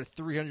guys that are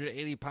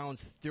 380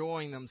 pounds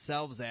throwing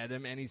themselves at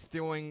him, and he's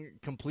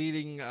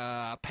completing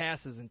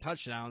passes and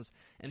touchdowns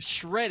and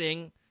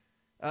shredding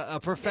a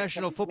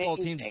professional football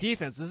team's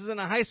defense. This isn't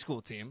a high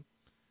school team.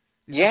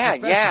 Yeah.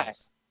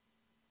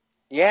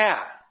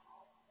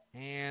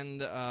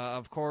 And,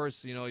 of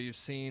course, you've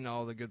seen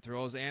all the good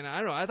throws. And I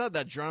don't know, I thought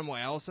that Geronimo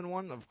Allison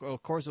one,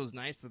 of course, it was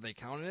nice that they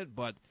counted it,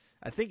 but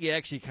I think he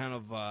actually kind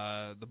of,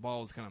 the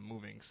ball was kind of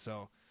moving.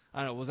 So, I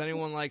don't know, was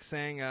anyone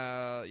saying,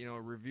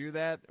 review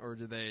that, or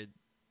did they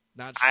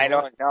not show it? I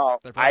don't know.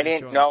 I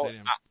didn't know.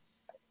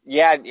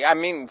 Yeah, I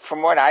mean,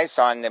 from what I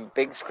saw on the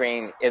big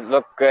screen, it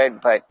looked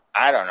good, but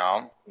I don't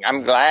know.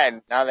 I'm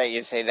glad, now that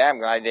you say that, I'm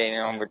glad they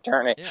didn't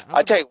overturn it. Yeah,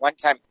 I'll tell you one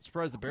time. I'm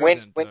surprised the Bears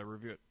didn't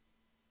review it.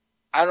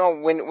 I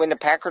don't know, when the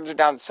Packers were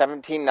down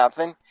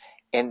 17-0,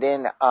 and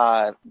then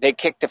they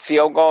kicked the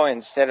field goal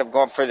instead of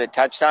going for the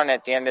touchdown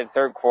at the end of the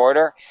third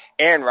quarter,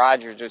 Aaron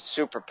Rodgers was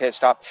super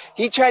pissed off.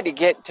 He tried to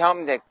get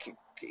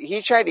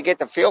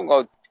the field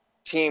goal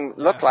team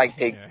look like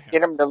to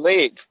get him to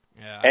leave.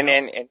 Yeah, and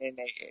then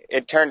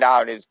it turned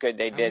out as good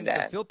they did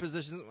that. The field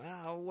position,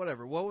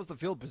 whatever. What was the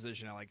field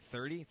position at, like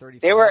 30,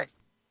 35? They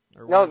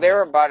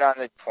were about on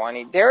the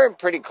 20. They were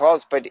pretty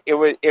close, but it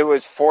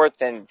was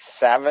 4th and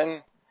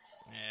 7.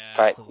 Yeah,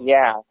 but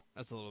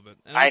that's a little bit.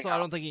 And also, I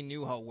don't think he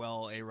knew how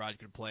well A-Rod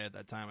could play at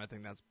that time. I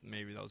think that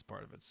was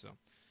part of it. So,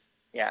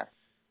 yeah.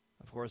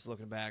 Of course,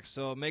 looking back,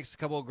 so it makes a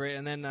couple of great.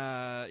 And then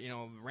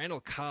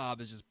Randall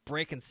Cobb is just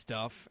breaking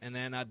stuff, and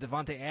then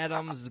Devontae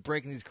Adams is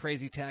breaking these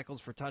crazy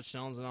tackles for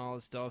touchdowns and all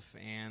this stuff.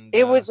 And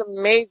it was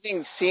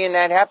amazing seeing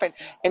that happen.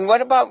 And what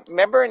about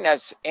remember in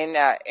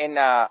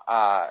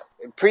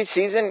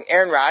preseason,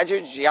 Aaron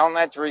Rodgers yelling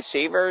at the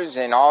receivers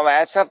and all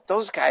that stuff?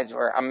 Those guys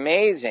were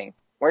amazing,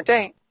 weren't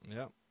they?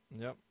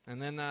 Yep. And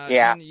then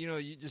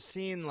you just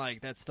seeing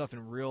like that stuff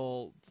in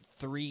real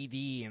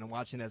 3D and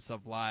watching that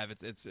stuff live,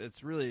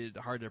 it's really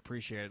hard to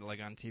appreciate it like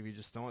on TV.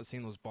 Just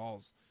seeing those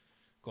balls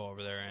go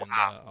over there and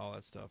all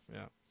that stuff.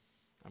 Yeah,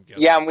 I'm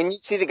guessing. Yeah, and when you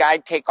see the guy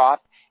take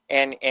off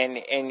and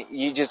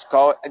you just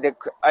go,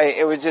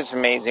 it was just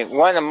amazing.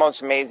 One of the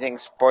most amazing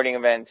sporting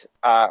events.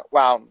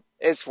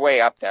 It's way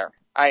up there.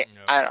 I don't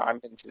know.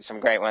 I've been to some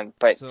great ones,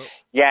 but and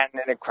then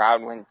the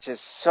crowd went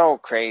just so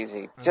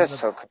crazy,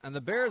 so crazy. And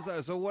the Bears.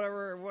 So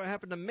what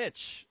happened to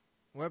Mitch?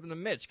 What happened to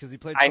Mitch? Because he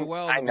played so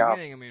well at the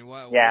beginning. I mean,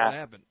 what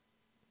happened?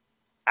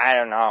 I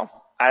don't know.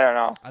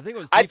 I think it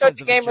was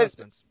defensive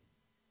adjustments.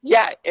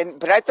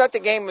 But I thought the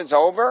game was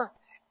over,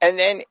 and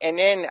then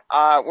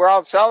we're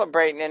all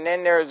celebrating, and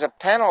then there's a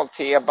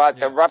penalty about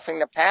the roughing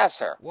the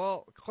passer.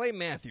 Well, Clay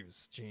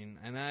Matthews, Gene,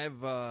 and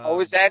I've.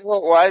 Was that who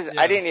it was? Yeah,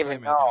 I didn't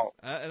even know.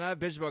 And I've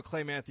bitched about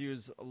Clay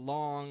Matthews a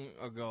long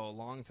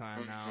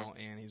time now,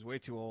 and he's way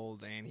too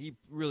old, and he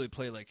really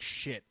played like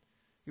shit.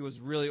 He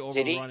was really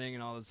overrunning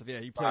and all this stuff. Yeah,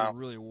 he played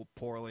really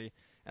poorly.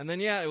 And then,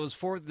 it was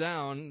 4th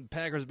down.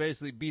 Packers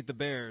basically beat the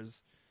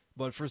Bears.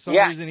 But for some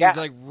reason, he's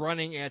like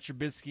running at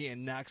Trubisky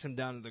and knocks him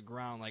down to the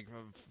ground like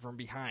from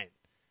behind.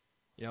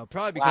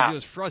 Probably because he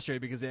was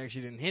frustrated because they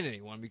actually didn't hit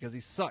anyone because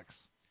he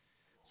sucks.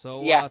 So,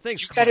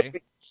 thanks, Clay.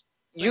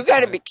 You got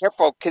to be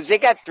careful because they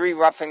got 3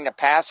 roughing the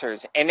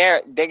passers, and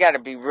they got to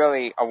be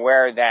really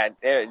aware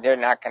that they're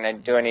not going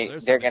to do any.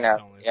 They're going to,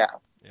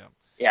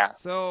 Yeah.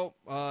 So,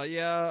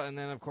 and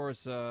then, of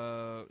course,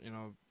 the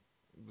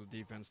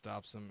defense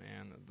stops them,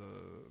 and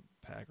the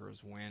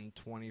Packers win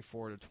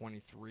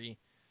 24-23.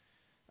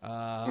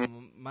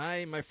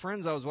 My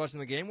friends I was watching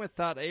the game with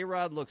thought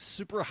A-Rod looked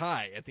super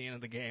high at the end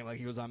of the game, like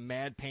he was on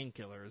mad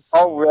painkillers. So,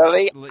 Oh,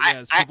 really? Yeah,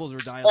 his pupils were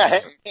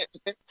dilated.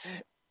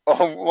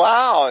 Oh,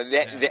 wow.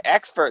 The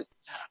experts.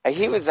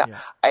 He was, Yeah.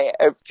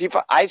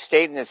 people, I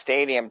stayed in the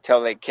stadium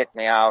till they kicked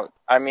me out.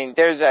 I mean,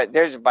 there's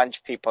a bunch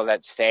of people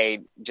that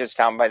stayed just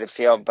down by the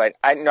field, but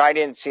I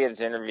didn't see his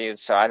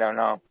interviews, so I don't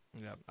know.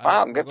 Yeah.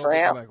 Wow, good for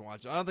him. Go back and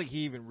watch. I don't think he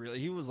even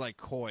he was like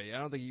coy. I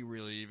don't think he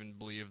really even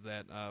believed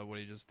that, what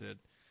he just did.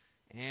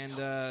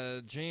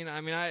 And, Gene, I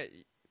mean,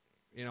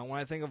 when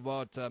I think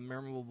about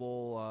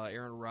memorable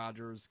Aaron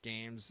Rodgers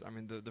games, I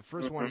mean, the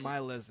first one on my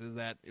list is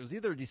that it was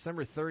either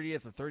December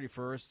 30th or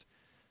 31st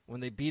when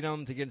they beat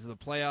them to get into the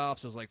playoffs.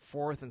 It was like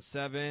 4th and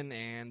 7,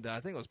 and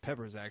I think it was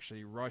Peppers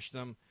actually rushed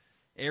them.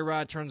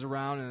 A-Rod turns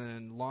around and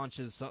then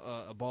launches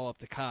a ball up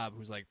to Cobb,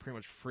 who's like pretty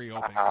much free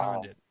open.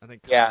 Condit. I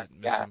think Condit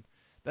missed him.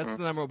 That's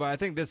the number, but I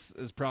think this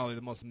is probably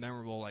the most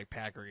memorable like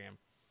Packer game.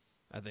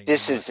 I think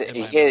this is.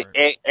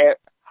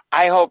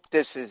 I hope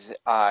this is.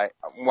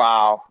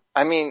 Wow.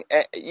 I mean,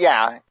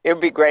 yeah, it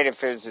would be great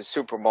if it was a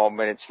Super Bowl,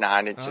 but it's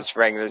not. It's just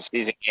regular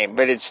season game,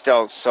 but it's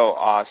still so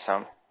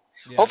awesome.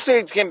 Yeah. Hopefully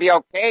it's going to be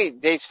okay.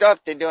 They still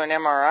have to do an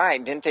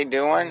MRI. Didn't they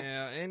do one?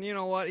 Yeah, and you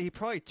know what? He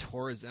probably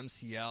tore his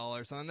MCL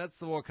or something.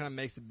 That's what kind of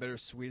makes it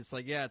bittersweet. It's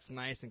like, yeah, it's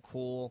nice and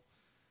cool.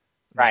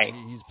 Right.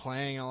 He's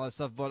playing and all that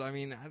stuff, but I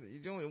mean, you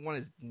don't want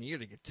his knee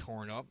to get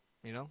torn up,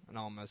 and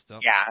all messed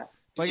up. Yeah.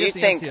 But I guess the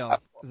MCL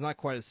is not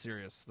quite as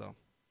serious, though.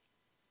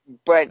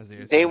 But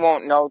they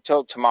won't know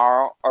till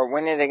tomorrow, or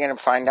when are they going to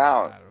find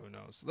out? Who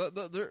knows?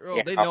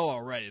 They know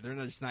already. They're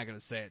just not going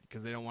to say it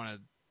because they don't want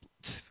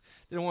to.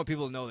 They don't want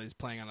people to know that he's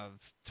playing on a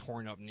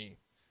torn up knee.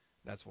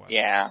 That's why.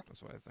 Yeah.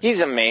 That's what I think.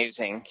 He's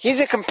amazing. He's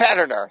a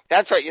competitor.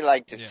 That's what you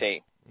like to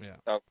see. Yeah.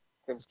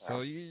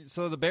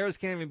 So the Bears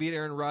can't even beat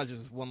Aaron Rodgers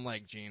with one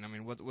leg, Gene. I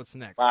mean, what's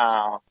next?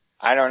 Wow.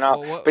 I don't know.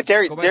 Well, but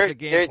they're going to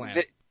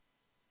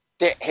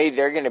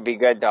be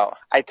good, though.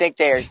 I think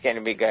they are going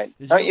to be good.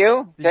 Don't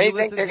you? Don't you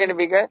think they're going to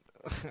be good?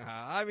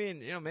 I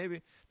mean,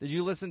 maybe. Did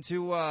you listen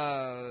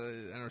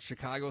to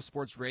Chicago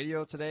sports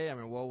radio today? I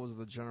mean, what was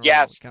the general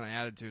kind of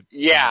attitude?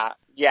 Yeah.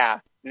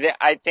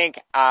 I think,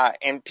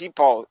 and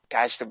people,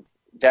 gosh,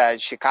 the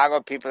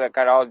Chicago people that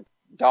got all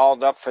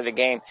dolled up for the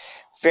game,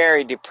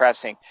 very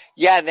depressing.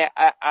 Yeah,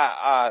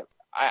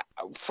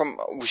 from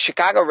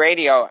Chicago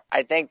radio,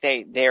 I think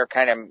they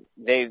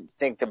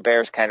think the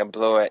Bears kind of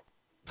blew it.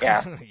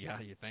 Yeah. Yeah,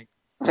 you think?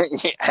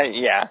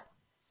 Yeah.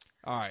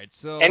 All right,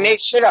 so. And they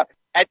should have,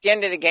 at the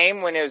end of the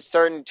game when it was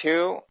 3rd and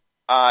 2,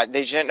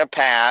 they shouldn't have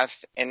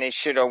passed, and they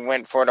should have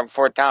went for it on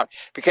 4th down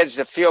because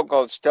the field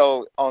goal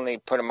still only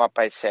put them up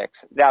by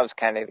 6. That was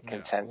kind of the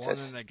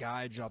consensus. And the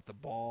guy dropped the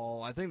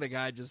ball. I think the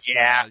guy just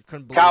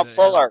couldn't believe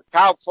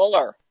Kyle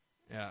Fuller.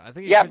 Yeah, I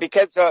think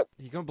because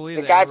he couldn't believe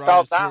the that guy Aaron fell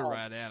Rodgers down threw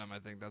right at him. I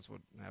think that's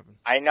what happened.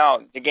 I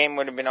know the game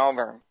would have been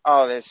over.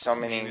 Oh, there's so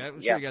many. I'm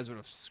sure you guys would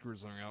have screwed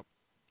something up.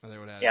 They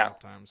would have had enough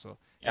time. So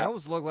it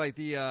almost looked like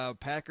the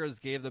Packers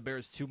gave the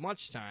Bears too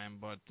much time,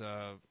 but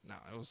no,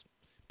 it was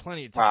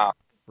plenty of time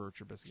for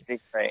Trubisky.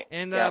 Great.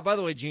 And by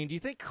the way, Gene, do you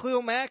think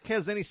Khalil Mack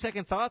has any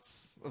second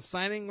thoughts of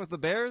signing with the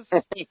Bears?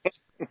 Oh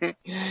my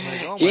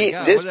God,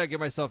 what did I get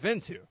myself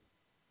into?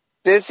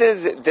 This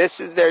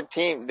is their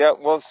team.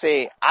 We'll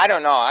see. I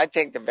don't know. I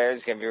think the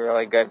Bears can be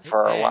really good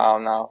for a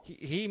while now.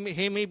 He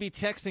may be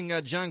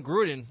texting John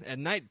Gruden at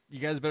night. You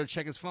guys better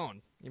check his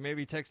phone. He may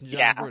be texting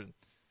John Gruden.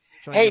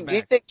 Hey, do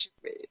you think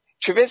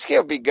Trubisky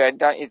will be good?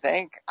 Don't you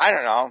think? I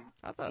don't know.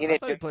 I thought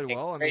he played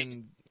well. Great. I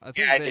mean, I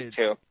think I did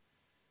too.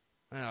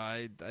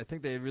 I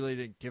think they really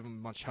didn't give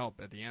him much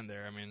help at the end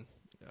there. I mean,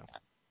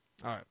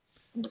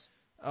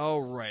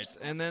 All right.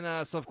 And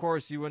then, so of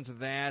course, you went to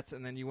that,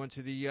 and then you went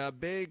to the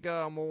big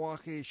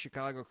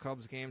Milwaukee-Chicago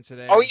Cubs game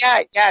today. Oh,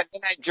 yeah.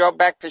 Then I drove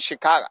back to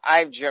Chicago.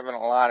 I've driven a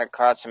lot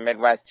across the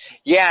Midwest.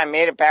 Yeah, I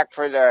made it back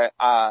for the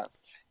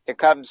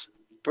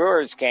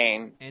Cubs-Brewers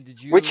game,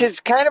 which is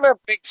kind of a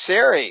big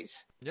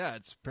series. Yeah,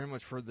 it's pretty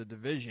much for the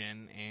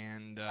division,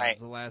 and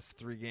it's the last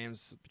 3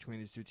 games between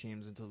these two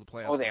teams until the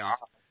playoffs. Oh, they are.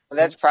 Well,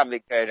 that's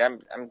probably good. I'm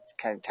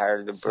kind of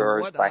tired of the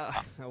Brewers.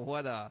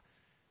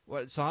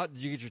 So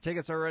did you get your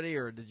tickets already,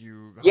 or did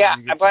you? Yeah,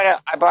 I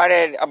bought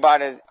it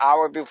about an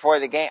hour before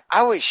the game.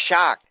 I was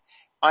shocked.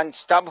 On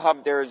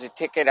StubHub, there was a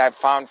ticket I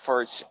found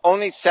for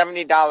only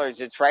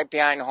 $70. It's right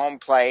behind home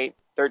plate,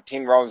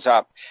 13 rows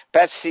up.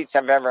 Best seats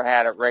I've ever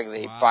had at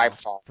Wrigley by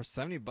far. For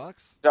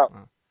 $70? So,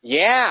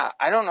 yeah,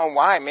 I don't know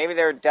why. Maybe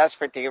they were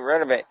desperate to get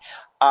rid of it.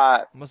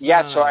 Must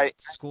have been a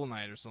school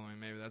night or something.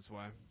 Maybe that's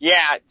why.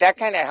 Yeah, that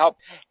kind of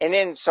helped. And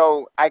then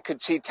so I could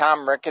see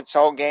Tom Ricketts'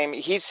 whole game.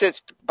 He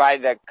sits by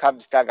the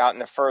Cubs dugout in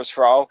the first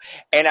row,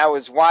 and I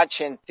was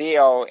watching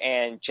Theo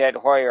and Jed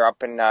Hoyer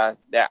up in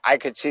I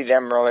could see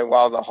them really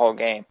well the whole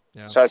game.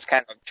 Yeah. So I was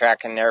kind of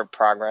tracking their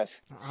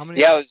progress. How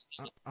many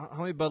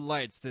Bud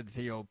Lights did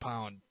Theo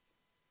pound?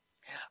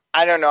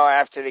 I don't know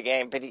after the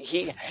game, but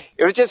it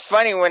was just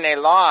funny when they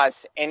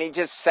lost, and he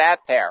just sat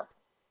there.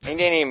 He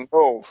didn't even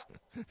move.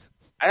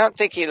 I don't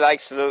think he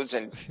likes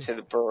losing to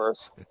the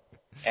Brewers.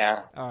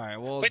 Yeah. All right.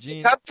 Well, But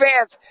Gene.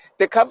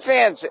 the Cub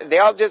fans, they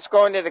all just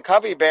go into the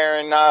Cubby Bear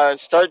and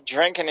start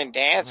drinking and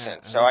dancing.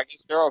 Man, So I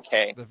guess they're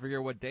okay. they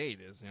figure what day it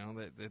is.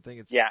 They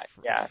think it's Yeah,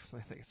 yeah. they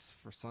think it's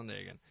for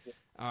Sunday again.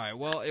 All right.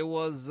 Well, it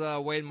was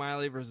Wade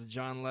Miley versus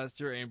John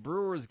Lester, and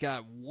Brewers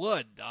got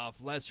wood off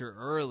Lester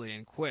early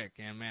and quick.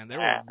 And man, they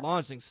were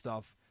launching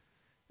stuff.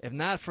 If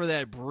not for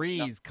that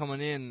breeze coming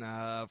in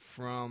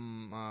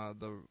from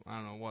the I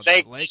don't know what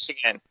Lake Lake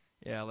Michigan.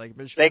 Yeah, Lake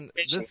Michigan. Lake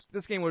Michigan.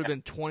 This game would have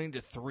been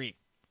 20-3.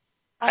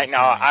 I know.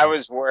 I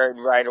was worried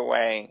right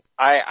away.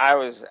 I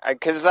was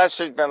because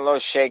Lester's been a little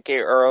shaky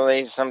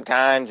early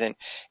sometimes,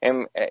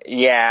 and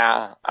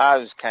yeah, I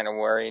was kind of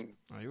worried.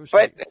 Oh, he was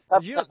but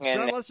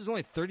John Lester's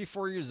only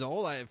 34 years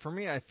old. For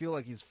me, I feel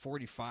like he's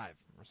 45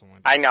 or something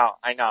like that.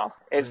 I know.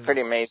 It's pretty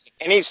amazing,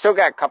 and he's still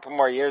got a couple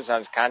more years on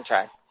his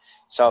contract.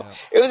 So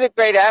it was a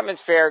great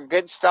atmosphere,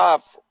 good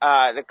stuff.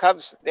 The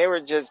Cubs, they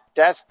were just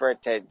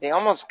desperate they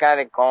almost got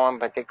it going,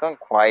 but they couldn't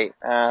quite.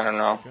 I don't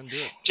know.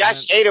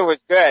 Josh Hader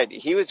was good.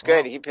 He was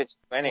good. He pitched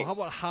innings.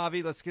 Well, how about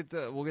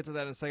Javi? We'll get to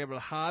that in a second.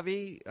 But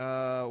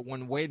Javi,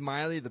 when Wade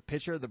Miley, the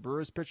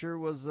Brewers pitcher,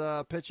 was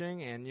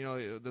pitching, and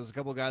there's a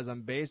couple of guys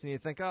on base, and you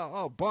think,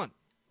 oh, bunt,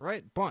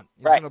 right? Bunt.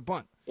 He's gonna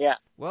bunt. Yeah.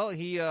 Well,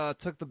 he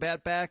took the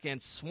bat back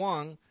and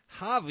swung.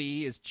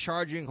 Javi is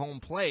charging home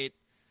plate.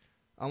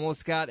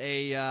 Almost got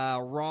a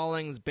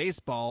Rawlings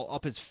baseball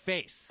up his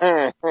face.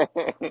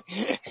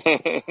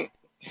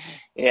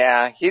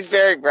 Yeah, he's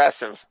very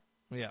aggressive.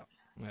 Yeah.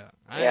 If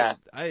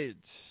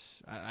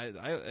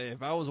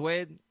I was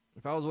Wade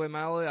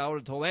Miley, I would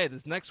have told, hey,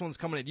 this next one's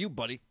coming at you,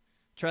 buddy.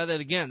 Try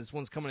that again. This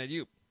one's coming at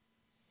you.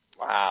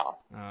 Wow.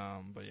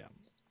 But yeah,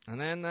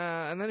 and then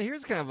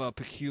here's kind of a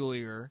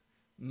peculiar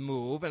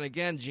move. And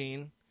again,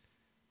 Gene.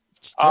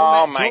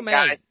 Joe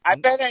gosh. I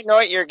bet I know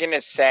what you're going to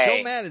say.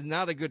 Joe Maddon is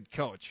not a good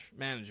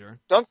manager.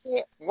 Don't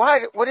say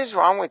what is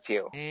wrong with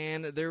you?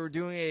 And they were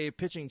doing a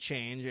pitching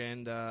change,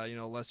 and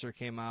Lester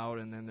came out,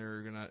 and then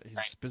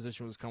his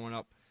position was coming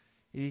up.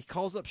 He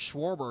calls up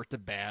Schwarber to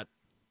bat.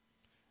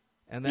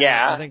 And then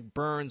I think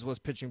Burns was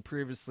pitching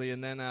previously,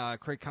 and then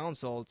Craig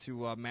Counsell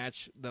to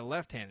match the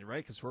left-handed,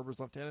 right? Because Schwarber's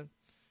left-handed,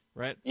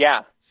 right?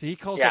 Yeah. So he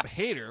calls up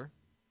Hader.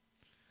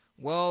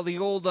 Well, the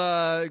old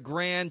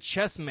grand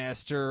chess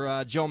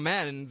master, Joe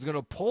Maddon, is going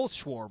to pull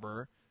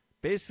Schwarber,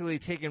 basically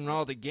take him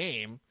out of the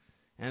game,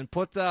 and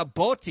put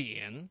Bote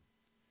in,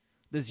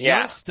 this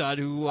young stud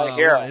who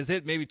has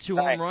hit maybe 2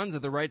 home runs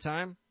at the right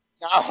time.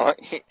 No,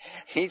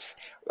 he's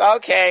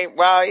okay.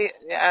 Well, I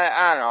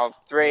don't know,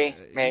 3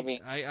 maybe.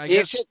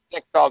 He's hit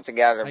 6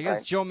 altogether. I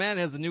guess Joe Maddon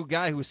has a new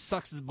guy who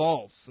sucks his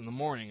balls in the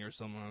morning or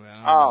something like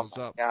that. Oh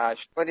my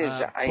gosh, what is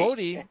that?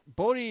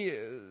 Bodie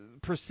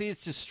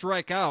proceeds to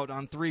strike out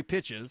on 3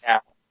 pitches. Yeah,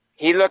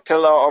 he looked a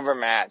little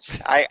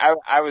overmatched.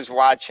 I was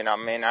watching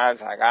him, and I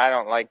was like, I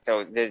don't like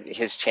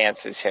his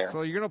chances here.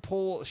 So you're gonna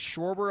pull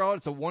Schwarber out?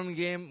 It's a 1-run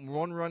game.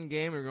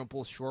 You're gonna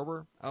pull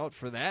Schwarber out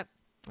for that?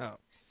 Oh.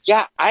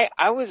 Yeah,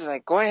 I was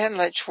like, go ahead and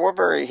let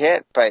Schwarber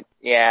hit, but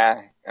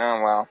yeah,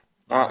 oh well.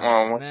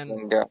 What's he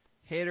gonna do?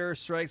 Hader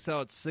strikes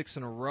out 6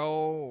 in a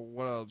row.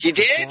 What a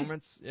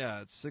performance. Did?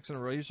 Yeah, it's 6 in a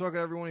row. He struck out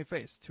everyone he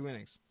faced, 2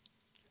 innings.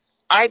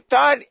 I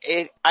thought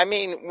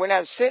when I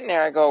was sitting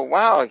there, I go,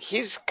 wow,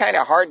 he's kind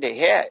of hard to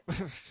hit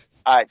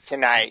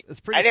tonight. It's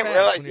pretty I didn't fast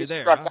realize when he you're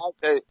there, struck out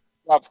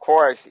of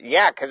course.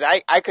 Yeah, because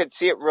I could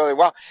see it really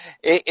well.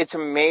 It's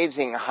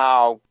amazing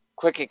how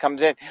quick he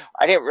comes in.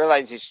 I didn't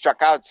realize he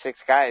struck out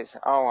 6 guys.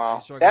 Oh,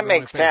 well. That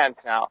makes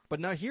sense now. But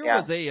now here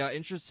was a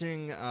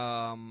interesting,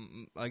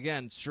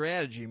 again,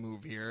 strategy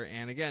move here.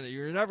 And again,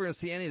 you're never going to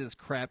see any of this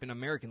crap in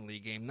American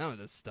League game. None of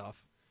this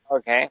stuff.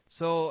 Okay.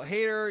 So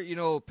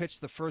Hader,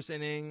 pitched the first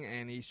inning,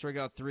 and he struck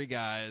out 3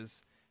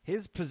 guys.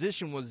 His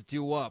position was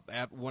due up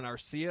when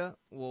Arcia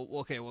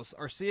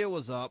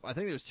was up. I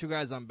think there's 2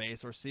 guys on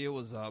base. Arcia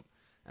was up.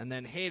 And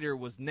then Hader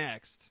was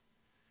next.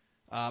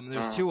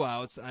 There's 2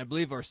 outs, and I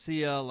believe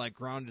Arcia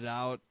grounded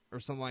out or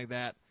something like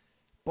that.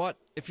 But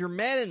if you're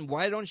Madden,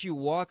 why don't you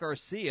walk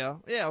Arcia?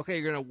 Yeah, okay,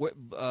 you're gonna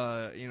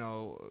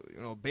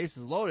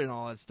bases loaded and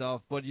all that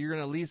stuff, but you're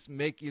gonna at least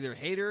make either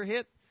Hader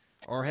hit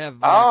or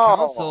have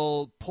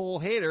Counsell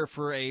pull Hader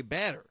for a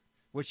batter,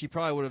 which he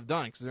probably would have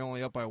done because they're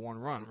only up by 1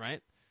 run,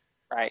 right?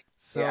 Right.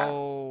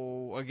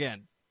 So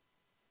again,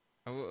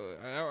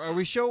 are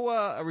we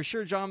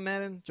sure Joe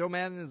Madden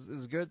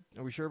is good?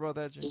 Are we sure about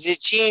that? He's a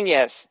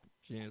genius.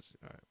 Genius.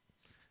 All right.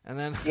 And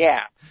then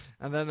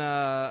and then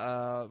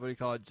what do you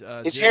call it?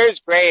 His hair is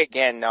gray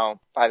again,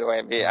 though. By the way,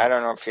 I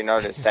don't know if you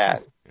noticed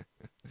that.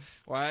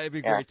 Well, it'd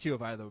be great too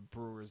if I had the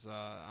Brewers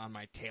on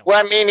my tail.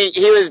 Well, I mean,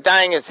 he was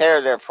dyeing his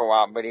hair there for a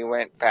while, but he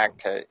went back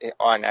to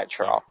all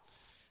natural.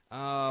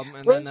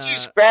 And Brewers are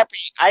scrappy.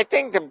 I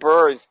think the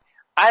Brewers.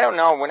 I don't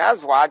know. When I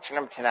was watching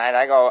them tonight,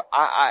 I go,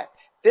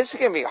 this is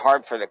gonna be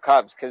hard for the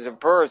Cubs because the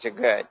Brewers are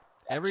good.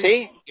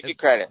 See, give you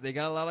credit. They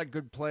got a lot of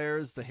good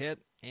players to hit.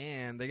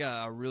 And they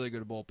got a really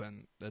good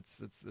bullpen.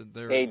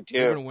 They're going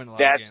to win a lot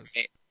of games.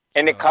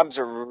 And the Cubs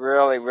are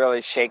really,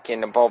 really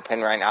shaking the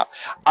bullpen right now.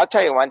 I'll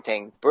tell you one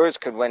thing: Brewers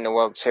could win the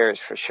World Series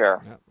for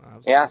sure.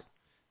 Yeah.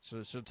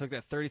 So took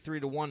that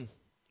 33-1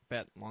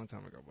 bet a long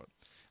time ago. But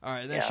all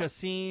right, and then Yeah.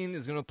 Chassin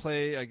is going to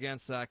play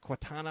against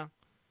Quatana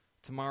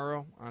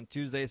tomorrow on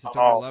Tuesday,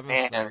 September 11th.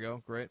 Man. There you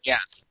go. Great.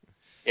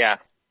 Yeah.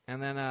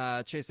 And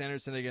then Chase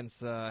Anderson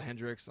against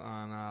Hendricks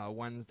on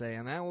Wednesday,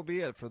 and that will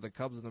be it for the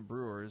Cubs and the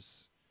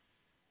Brewers.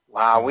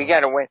 Wow, So, we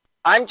got to win.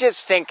 I'm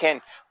just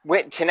thinking,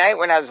 tonight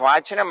when I was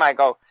watching them, I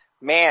go,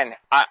 man,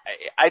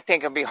 I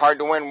think it'll be hard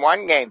to win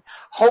one game.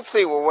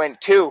 Hopefully we'll win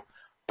two,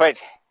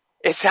 but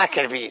it's not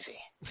going to be easy.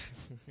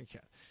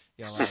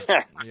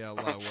 a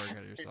lot of work out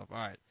of yourself. All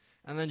right.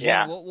 And then,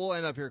 Gene, we'll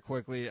end up here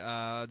quickly.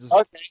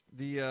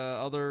 The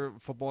other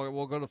football.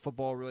 We'll go to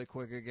football really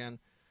quick again.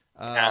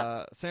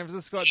 San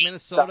Francisco at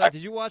Minnesota.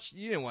 Did you watch?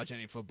 You didn't watch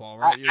any football,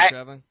 right? You were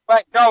traveling?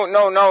 But no.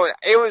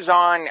 It was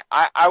on.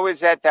 I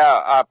was at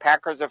the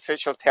Packers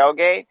official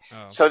tailgate,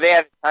 so they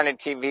had a ton of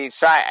TV.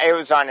 So it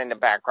was on in the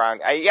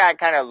background. I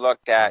kind of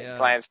looked at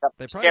playing stuff.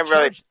 They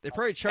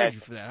probably charge you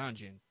for that, huh,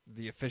 Gene?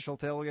 The official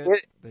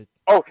tailgate.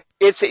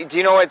 Do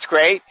you know what's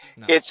great?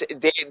 No. It's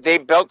they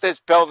built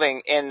this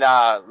building in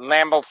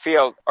Lambeau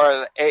Field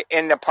or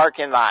in the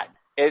parking lot.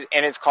 And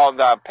it's called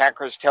the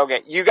Packers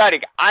Tailgate. You got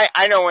to.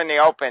 I know when they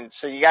open,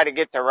 so you got to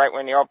get there right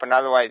when they open.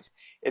 Otherwise,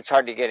 it's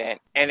hard to get in.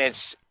 And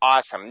it's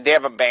awesome. They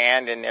have a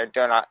band, and they're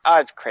doing.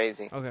 It's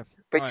crazy. Okay.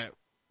 But all right.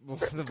 Well,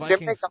 the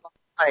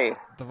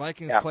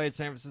Vikings played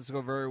San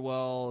Francisco very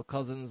well.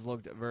 Cousins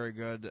looked very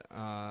good.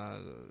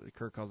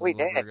 Kirk Cousins looked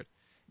very good.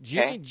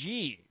 Jimmy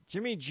G,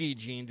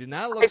 Gene, did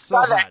not look so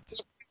hot.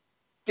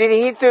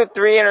 He threw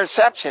 3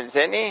 interceptions,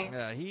 didn't he?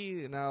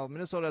 Yeah, now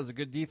Minnesota has a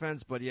good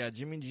defense, but yeah,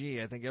 Jimmy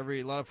G, I think a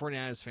lot of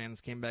 49ers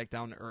fans came back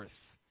down to earth.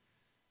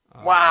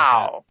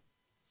 Wow.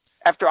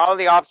 After all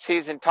the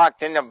off-season talk,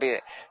 then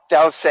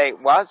they'll say,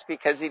 well, it's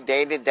because he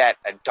dated that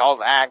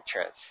adult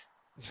actress.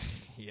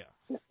 Yeah.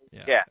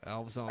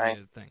 All of a sudden, it'll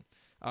be a thing.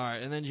 All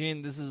right, and then,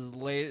 Gene, this is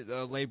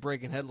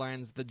late-breaking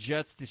headlines. The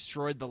Jets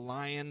destroyed the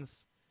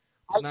Lions.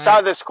 I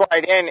saw the score.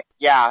 It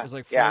was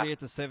like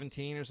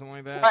 48-17 or something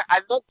like that.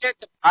 I looked at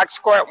the box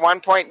score at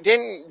one point.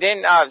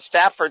 Didn't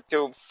Stafford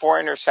threw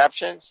 4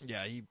 interceptions?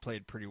 Yeah, he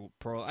played pretty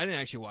pro. I didn't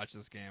actually watch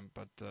this game,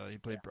 but he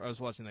played. I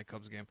was watching that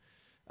Cubs game.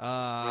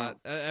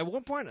 At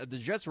one point, the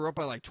Jets were up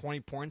by like 20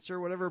 points or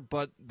whatever,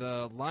 but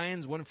the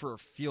Lions went for a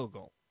field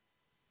goal.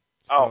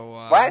 So,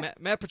 what?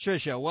 Matt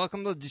Patricia,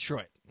 welcome to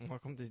Detroit.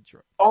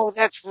 Oh,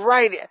 that's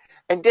right.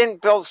 And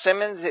Bill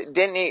Simmons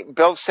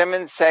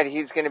said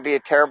he's going to be a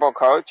terrible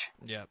coach?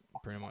 Yeah,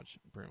 pretty much.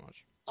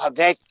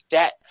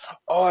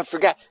 Oh, I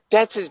forgot.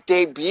 That's his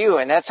debut,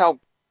 and that's how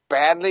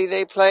badly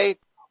they played?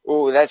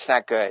 Ooh, that's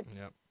not good.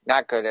 Yep.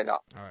 Not good at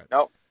all. All right.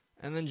 Nope.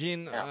 And then,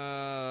 Gene,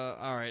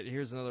 all right,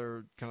 here's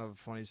another kind of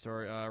funny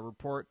story.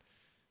 Report.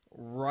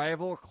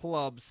 Rival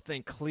clubs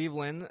think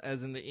Cleveland,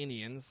 as in the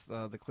Indians,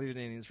 the Cleveland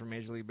Indians from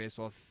Major League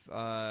Baseball,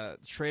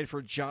 trade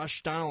for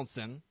Josh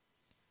Donaldson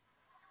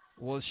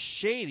was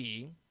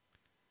shady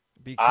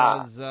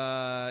because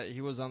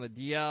he was on the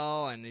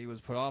DL and he was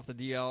put off the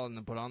DL and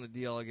then put on the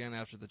DL again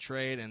after the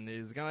trade, and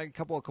there's got a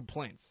couple of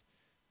complaints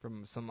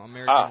from some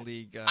American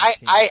League teams.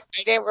 I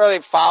didn't really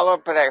follow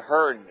it, but I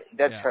heard.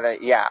 That's what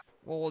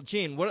Well,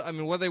 Gene, what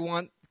do they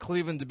want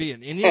Cleveland to be,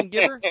 an Indian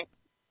giver?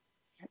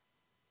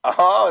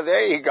 Oh,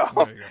 there you go.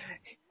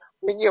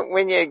 When you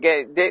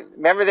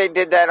remember they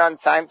did that on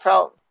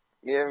Seinfeld?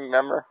 You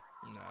remember?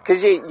 No.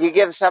 Because you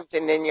give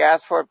something, then you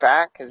ask for it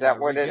back. Is that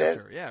what it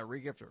is? Yeah,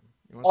 regifter.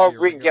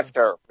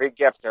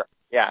 Regifter.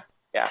 Yeah.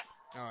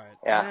 All right.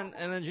 Yeah.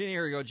 And then, Gene,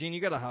 here we go. Gene, you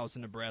got a house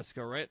in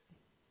Nebraska, right?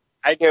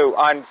 I do,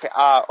 on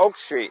Oak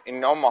Street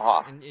in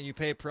Omaha. And you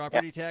pay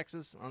property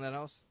taxes on that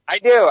house? I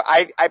do.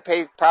 I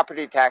pay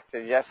property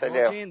taxes. Yes, I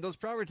do. Gene, those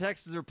property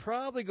taxes are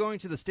probably going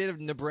to the state of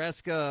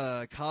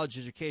Nebraska college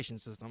education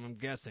system, I'm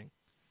guessing.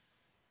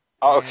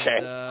 Okay.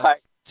 And,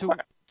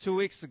 2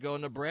 weeks ago,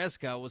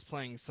 Nebraska was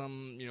playing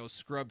some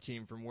scrub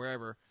team from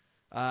wherever.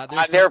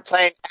 They were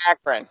playing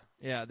Akron.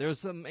 Yeah, there's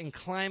some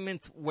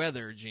inclement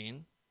weather,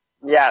 Gene.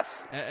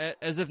 Yes.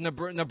 As if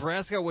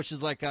Nebraska, which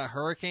is like a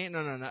hurricane,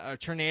 a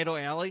tornado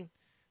alley.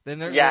 Then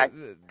there's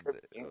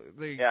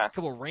a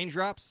couple of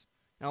raindrops,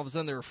 and all of a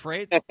sudden they're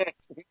afraid.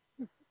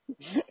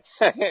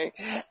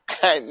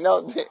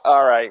 No,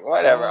 all right,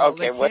 whatever.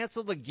 Okay, they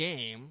canceled the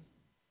game.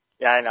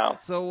 Yeah, I know.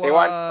 So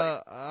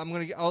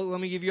let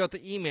me give you out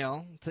the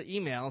email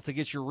to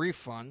get your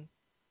refund.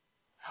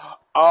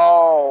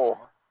 Oh,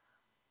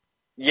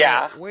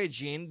 yeah. Wait,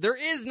 Gene, there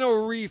is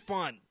no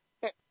refund.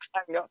 I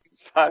know.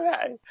 Saw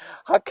that.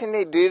 How can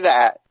they do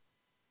that?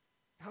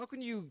 How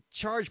can you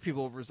charge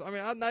people over? I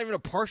mean, not even a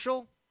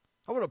partial.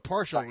 How about a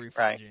partial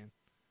refund, Gene?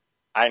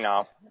 I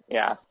know.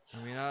 Yeah.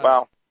 I mean,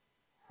 well,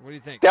 what do you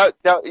think? You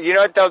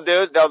know what they'll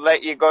do? They'll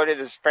let you go to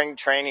the spring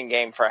training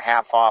game for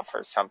half off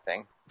or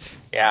something.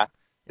 Yeah.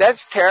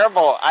 That's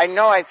terrible. I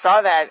know. I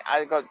saw that.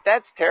 I go,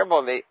 that's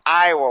terrible.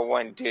 Iowa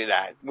wouldn't do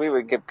that. We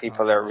would give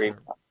people their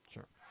refund.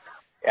 Sure.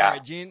 Yeah. All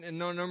right, Gene. And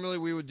normally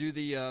we would do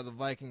the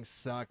Vikings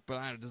suck, but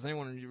I don't know, does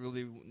anyone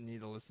really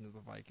need to listen to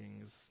the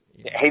Vikings?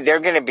 Hey, they're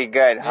going to be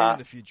good, maybe huh? In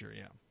the future,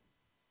 yeah.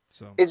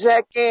 So is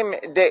that game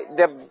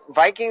the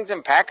Vikings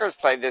and Packers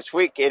play this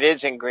week? It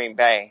is in Green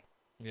Bay.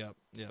 Yep.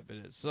 Yep,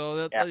 it is. So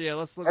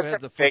let's look That's ahead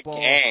a to big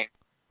football. game.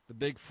 The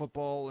big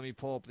football. Let me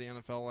pull up the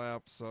NFL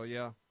app. So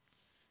yeah,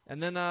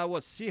 and then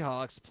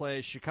Seahawks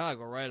play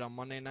Chicago right on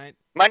Monday night.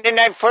 Monday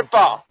Night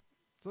Football.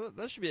 So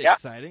that should be Yep.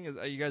 exciting.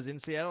 Are you guys in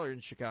Seattle or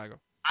in Chicago?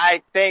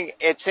 I think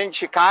it's in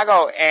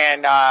Chicago,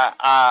 and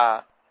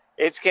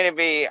it's going to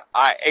be.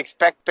 I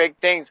expect big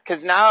things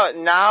because now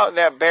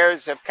the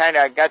Bears have kind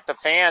of got the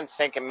fans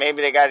thinking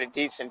maybe they got a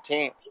decent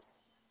team.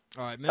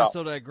 All right,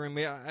 Minnesota at Green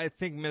Bay. I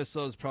think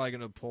Minnesota's probably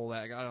going to pull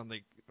that. I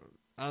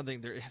don't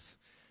think there is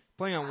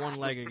playing on one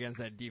leg against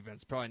that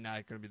defense. Probably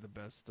not going to be the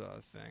best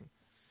thing.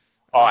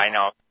 Oh, I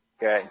know.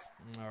 Good.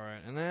 All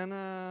right, and then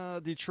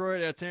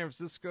Detroit at San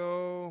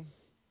Francisco.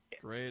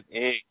 Great.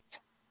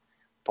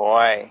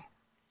 Boy.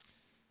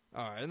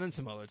 All right, and then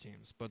some other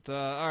teams. But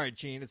all right,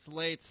 Gene, it's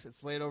late.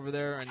 It's late over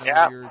there. I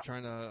know you're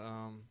trying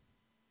to.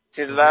 It's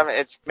 11.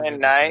 It's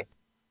midnight.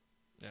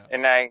 Yeah.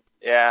 And it's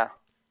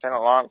been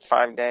a long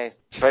 5 days,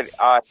 but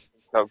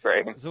so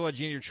great. So what,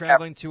 Gene? You're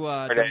traveling to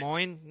Des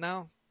Moines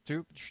now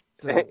to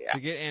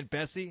get Aunt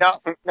Bessie?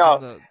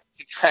 No.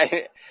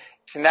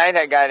 Tonight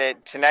I got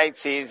it.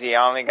 Tonight's easy.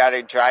 I only got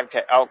to drive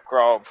to Elk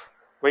Grove,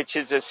 which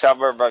is a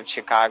suburb of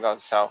Chicago.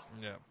 So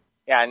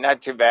yeah,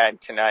 not too bad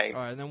tonight.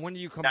 All right, and then when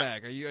do you come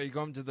back? Are you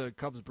going to the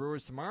Cubs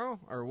Brewers tomorrow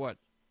or what?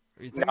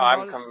 No,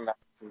 I'm coming back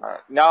tomorrow.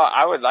 No,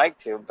 I would like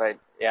to, but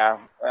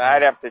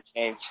I'd have to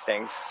change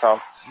things. So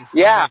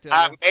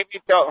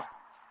maybe though.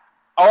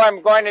 Oh,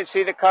 I'm going to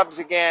see the Cubs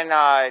again.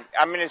 I'm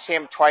going to see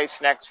them twice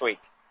next week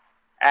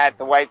at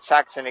the White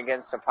Sox and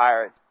against the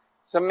Pirates.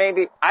 So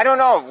maybe, I don't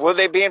know, will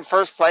they be in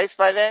first place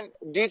by then?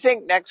 Do you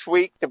think next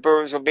week the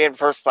Brewers will be in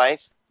first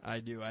place? I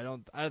do.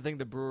 I think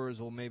the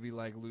Brewers will maybe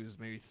lose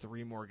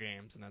 3 more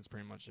games, and that's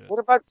pretty much it. What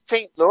about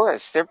St.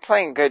 Louis? They're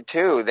playing good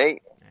too.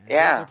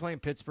 They're playing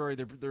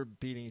Pittsburgh. They're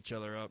beating each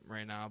other up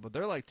right now, but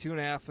they're like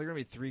 2.5. They're gonna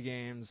be 3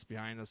 games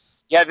behind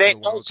us. Yeah,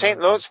 St.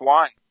 Louis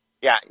won.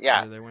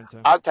 Yeah. They went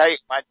to. I'll tell you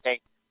one thing.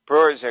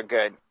 Brewers are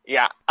good.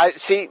 Yeah. I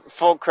see.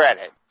 Full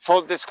credit.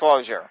 Full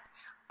disclosure.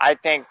 I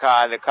think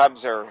the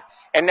Cubs are,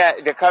 and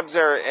the Cubs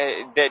are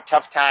the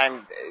tough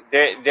time.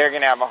 They're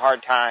gonna have a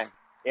hard time.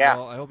 Yeah.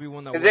 Well, I hope you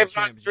won that. Because they've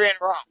lost 3 in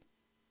a row.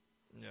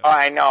 Yeah. Oh,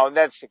 I know.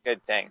 That's a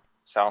good thing.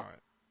 So. All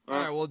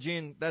right. Well,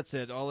 Gene, that's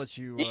it. I'll let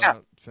you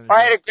finish.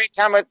 I had a great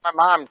time with my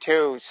mom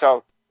too.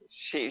 So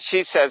she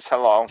says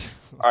hello.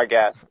 I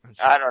guess.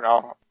 I don't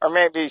know. Or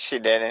maybe she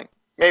didn't.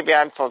 Maybe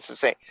I'm supposed to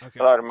say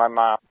hello to my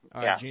mom.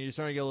 All right, Gene, you're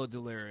starting to get a little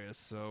delirious,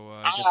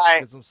 so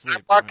get some sleep.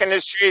 I'm walking the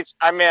streets.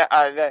 I'm in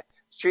the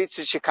streets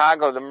of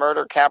Chicago, the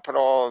murder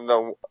capital of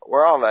the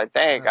world, I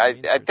think.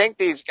 I think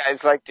these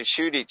guys like to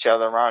shoot each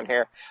other around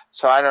here.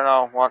 So I don't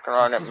know, walking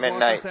around at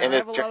midnight. I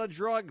have a lot of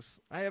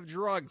drugs. I have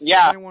drugs.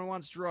 Yeah. If anyone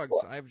wants drugs,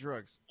 I have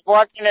drugs.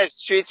 Walking the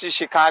streets of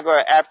Chicago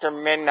after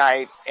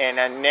midnight in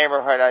a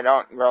neighborhood I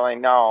don't really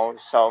know.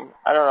 So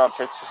I don't know if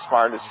it's the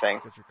smartest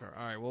thing. Get your car.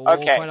 All right, well,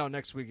 we'll find out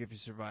next week if you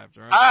survived,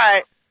 all right? All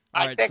right.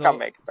 I think I'll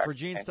make it back. For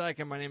Gene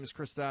Steichen, my name is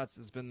Chris Stotts.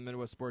 It's been the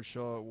Midwest Sports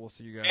Show. We'll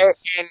see you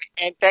guys.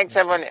 And thanks,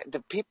 everyone. The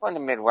people in the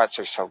Midwest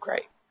are so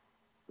great.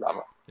 Love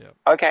them.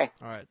 Yeah. Okay.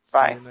 All right.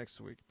 Bye. See you next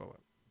week. Bye-bye.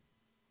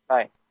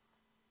 Bye.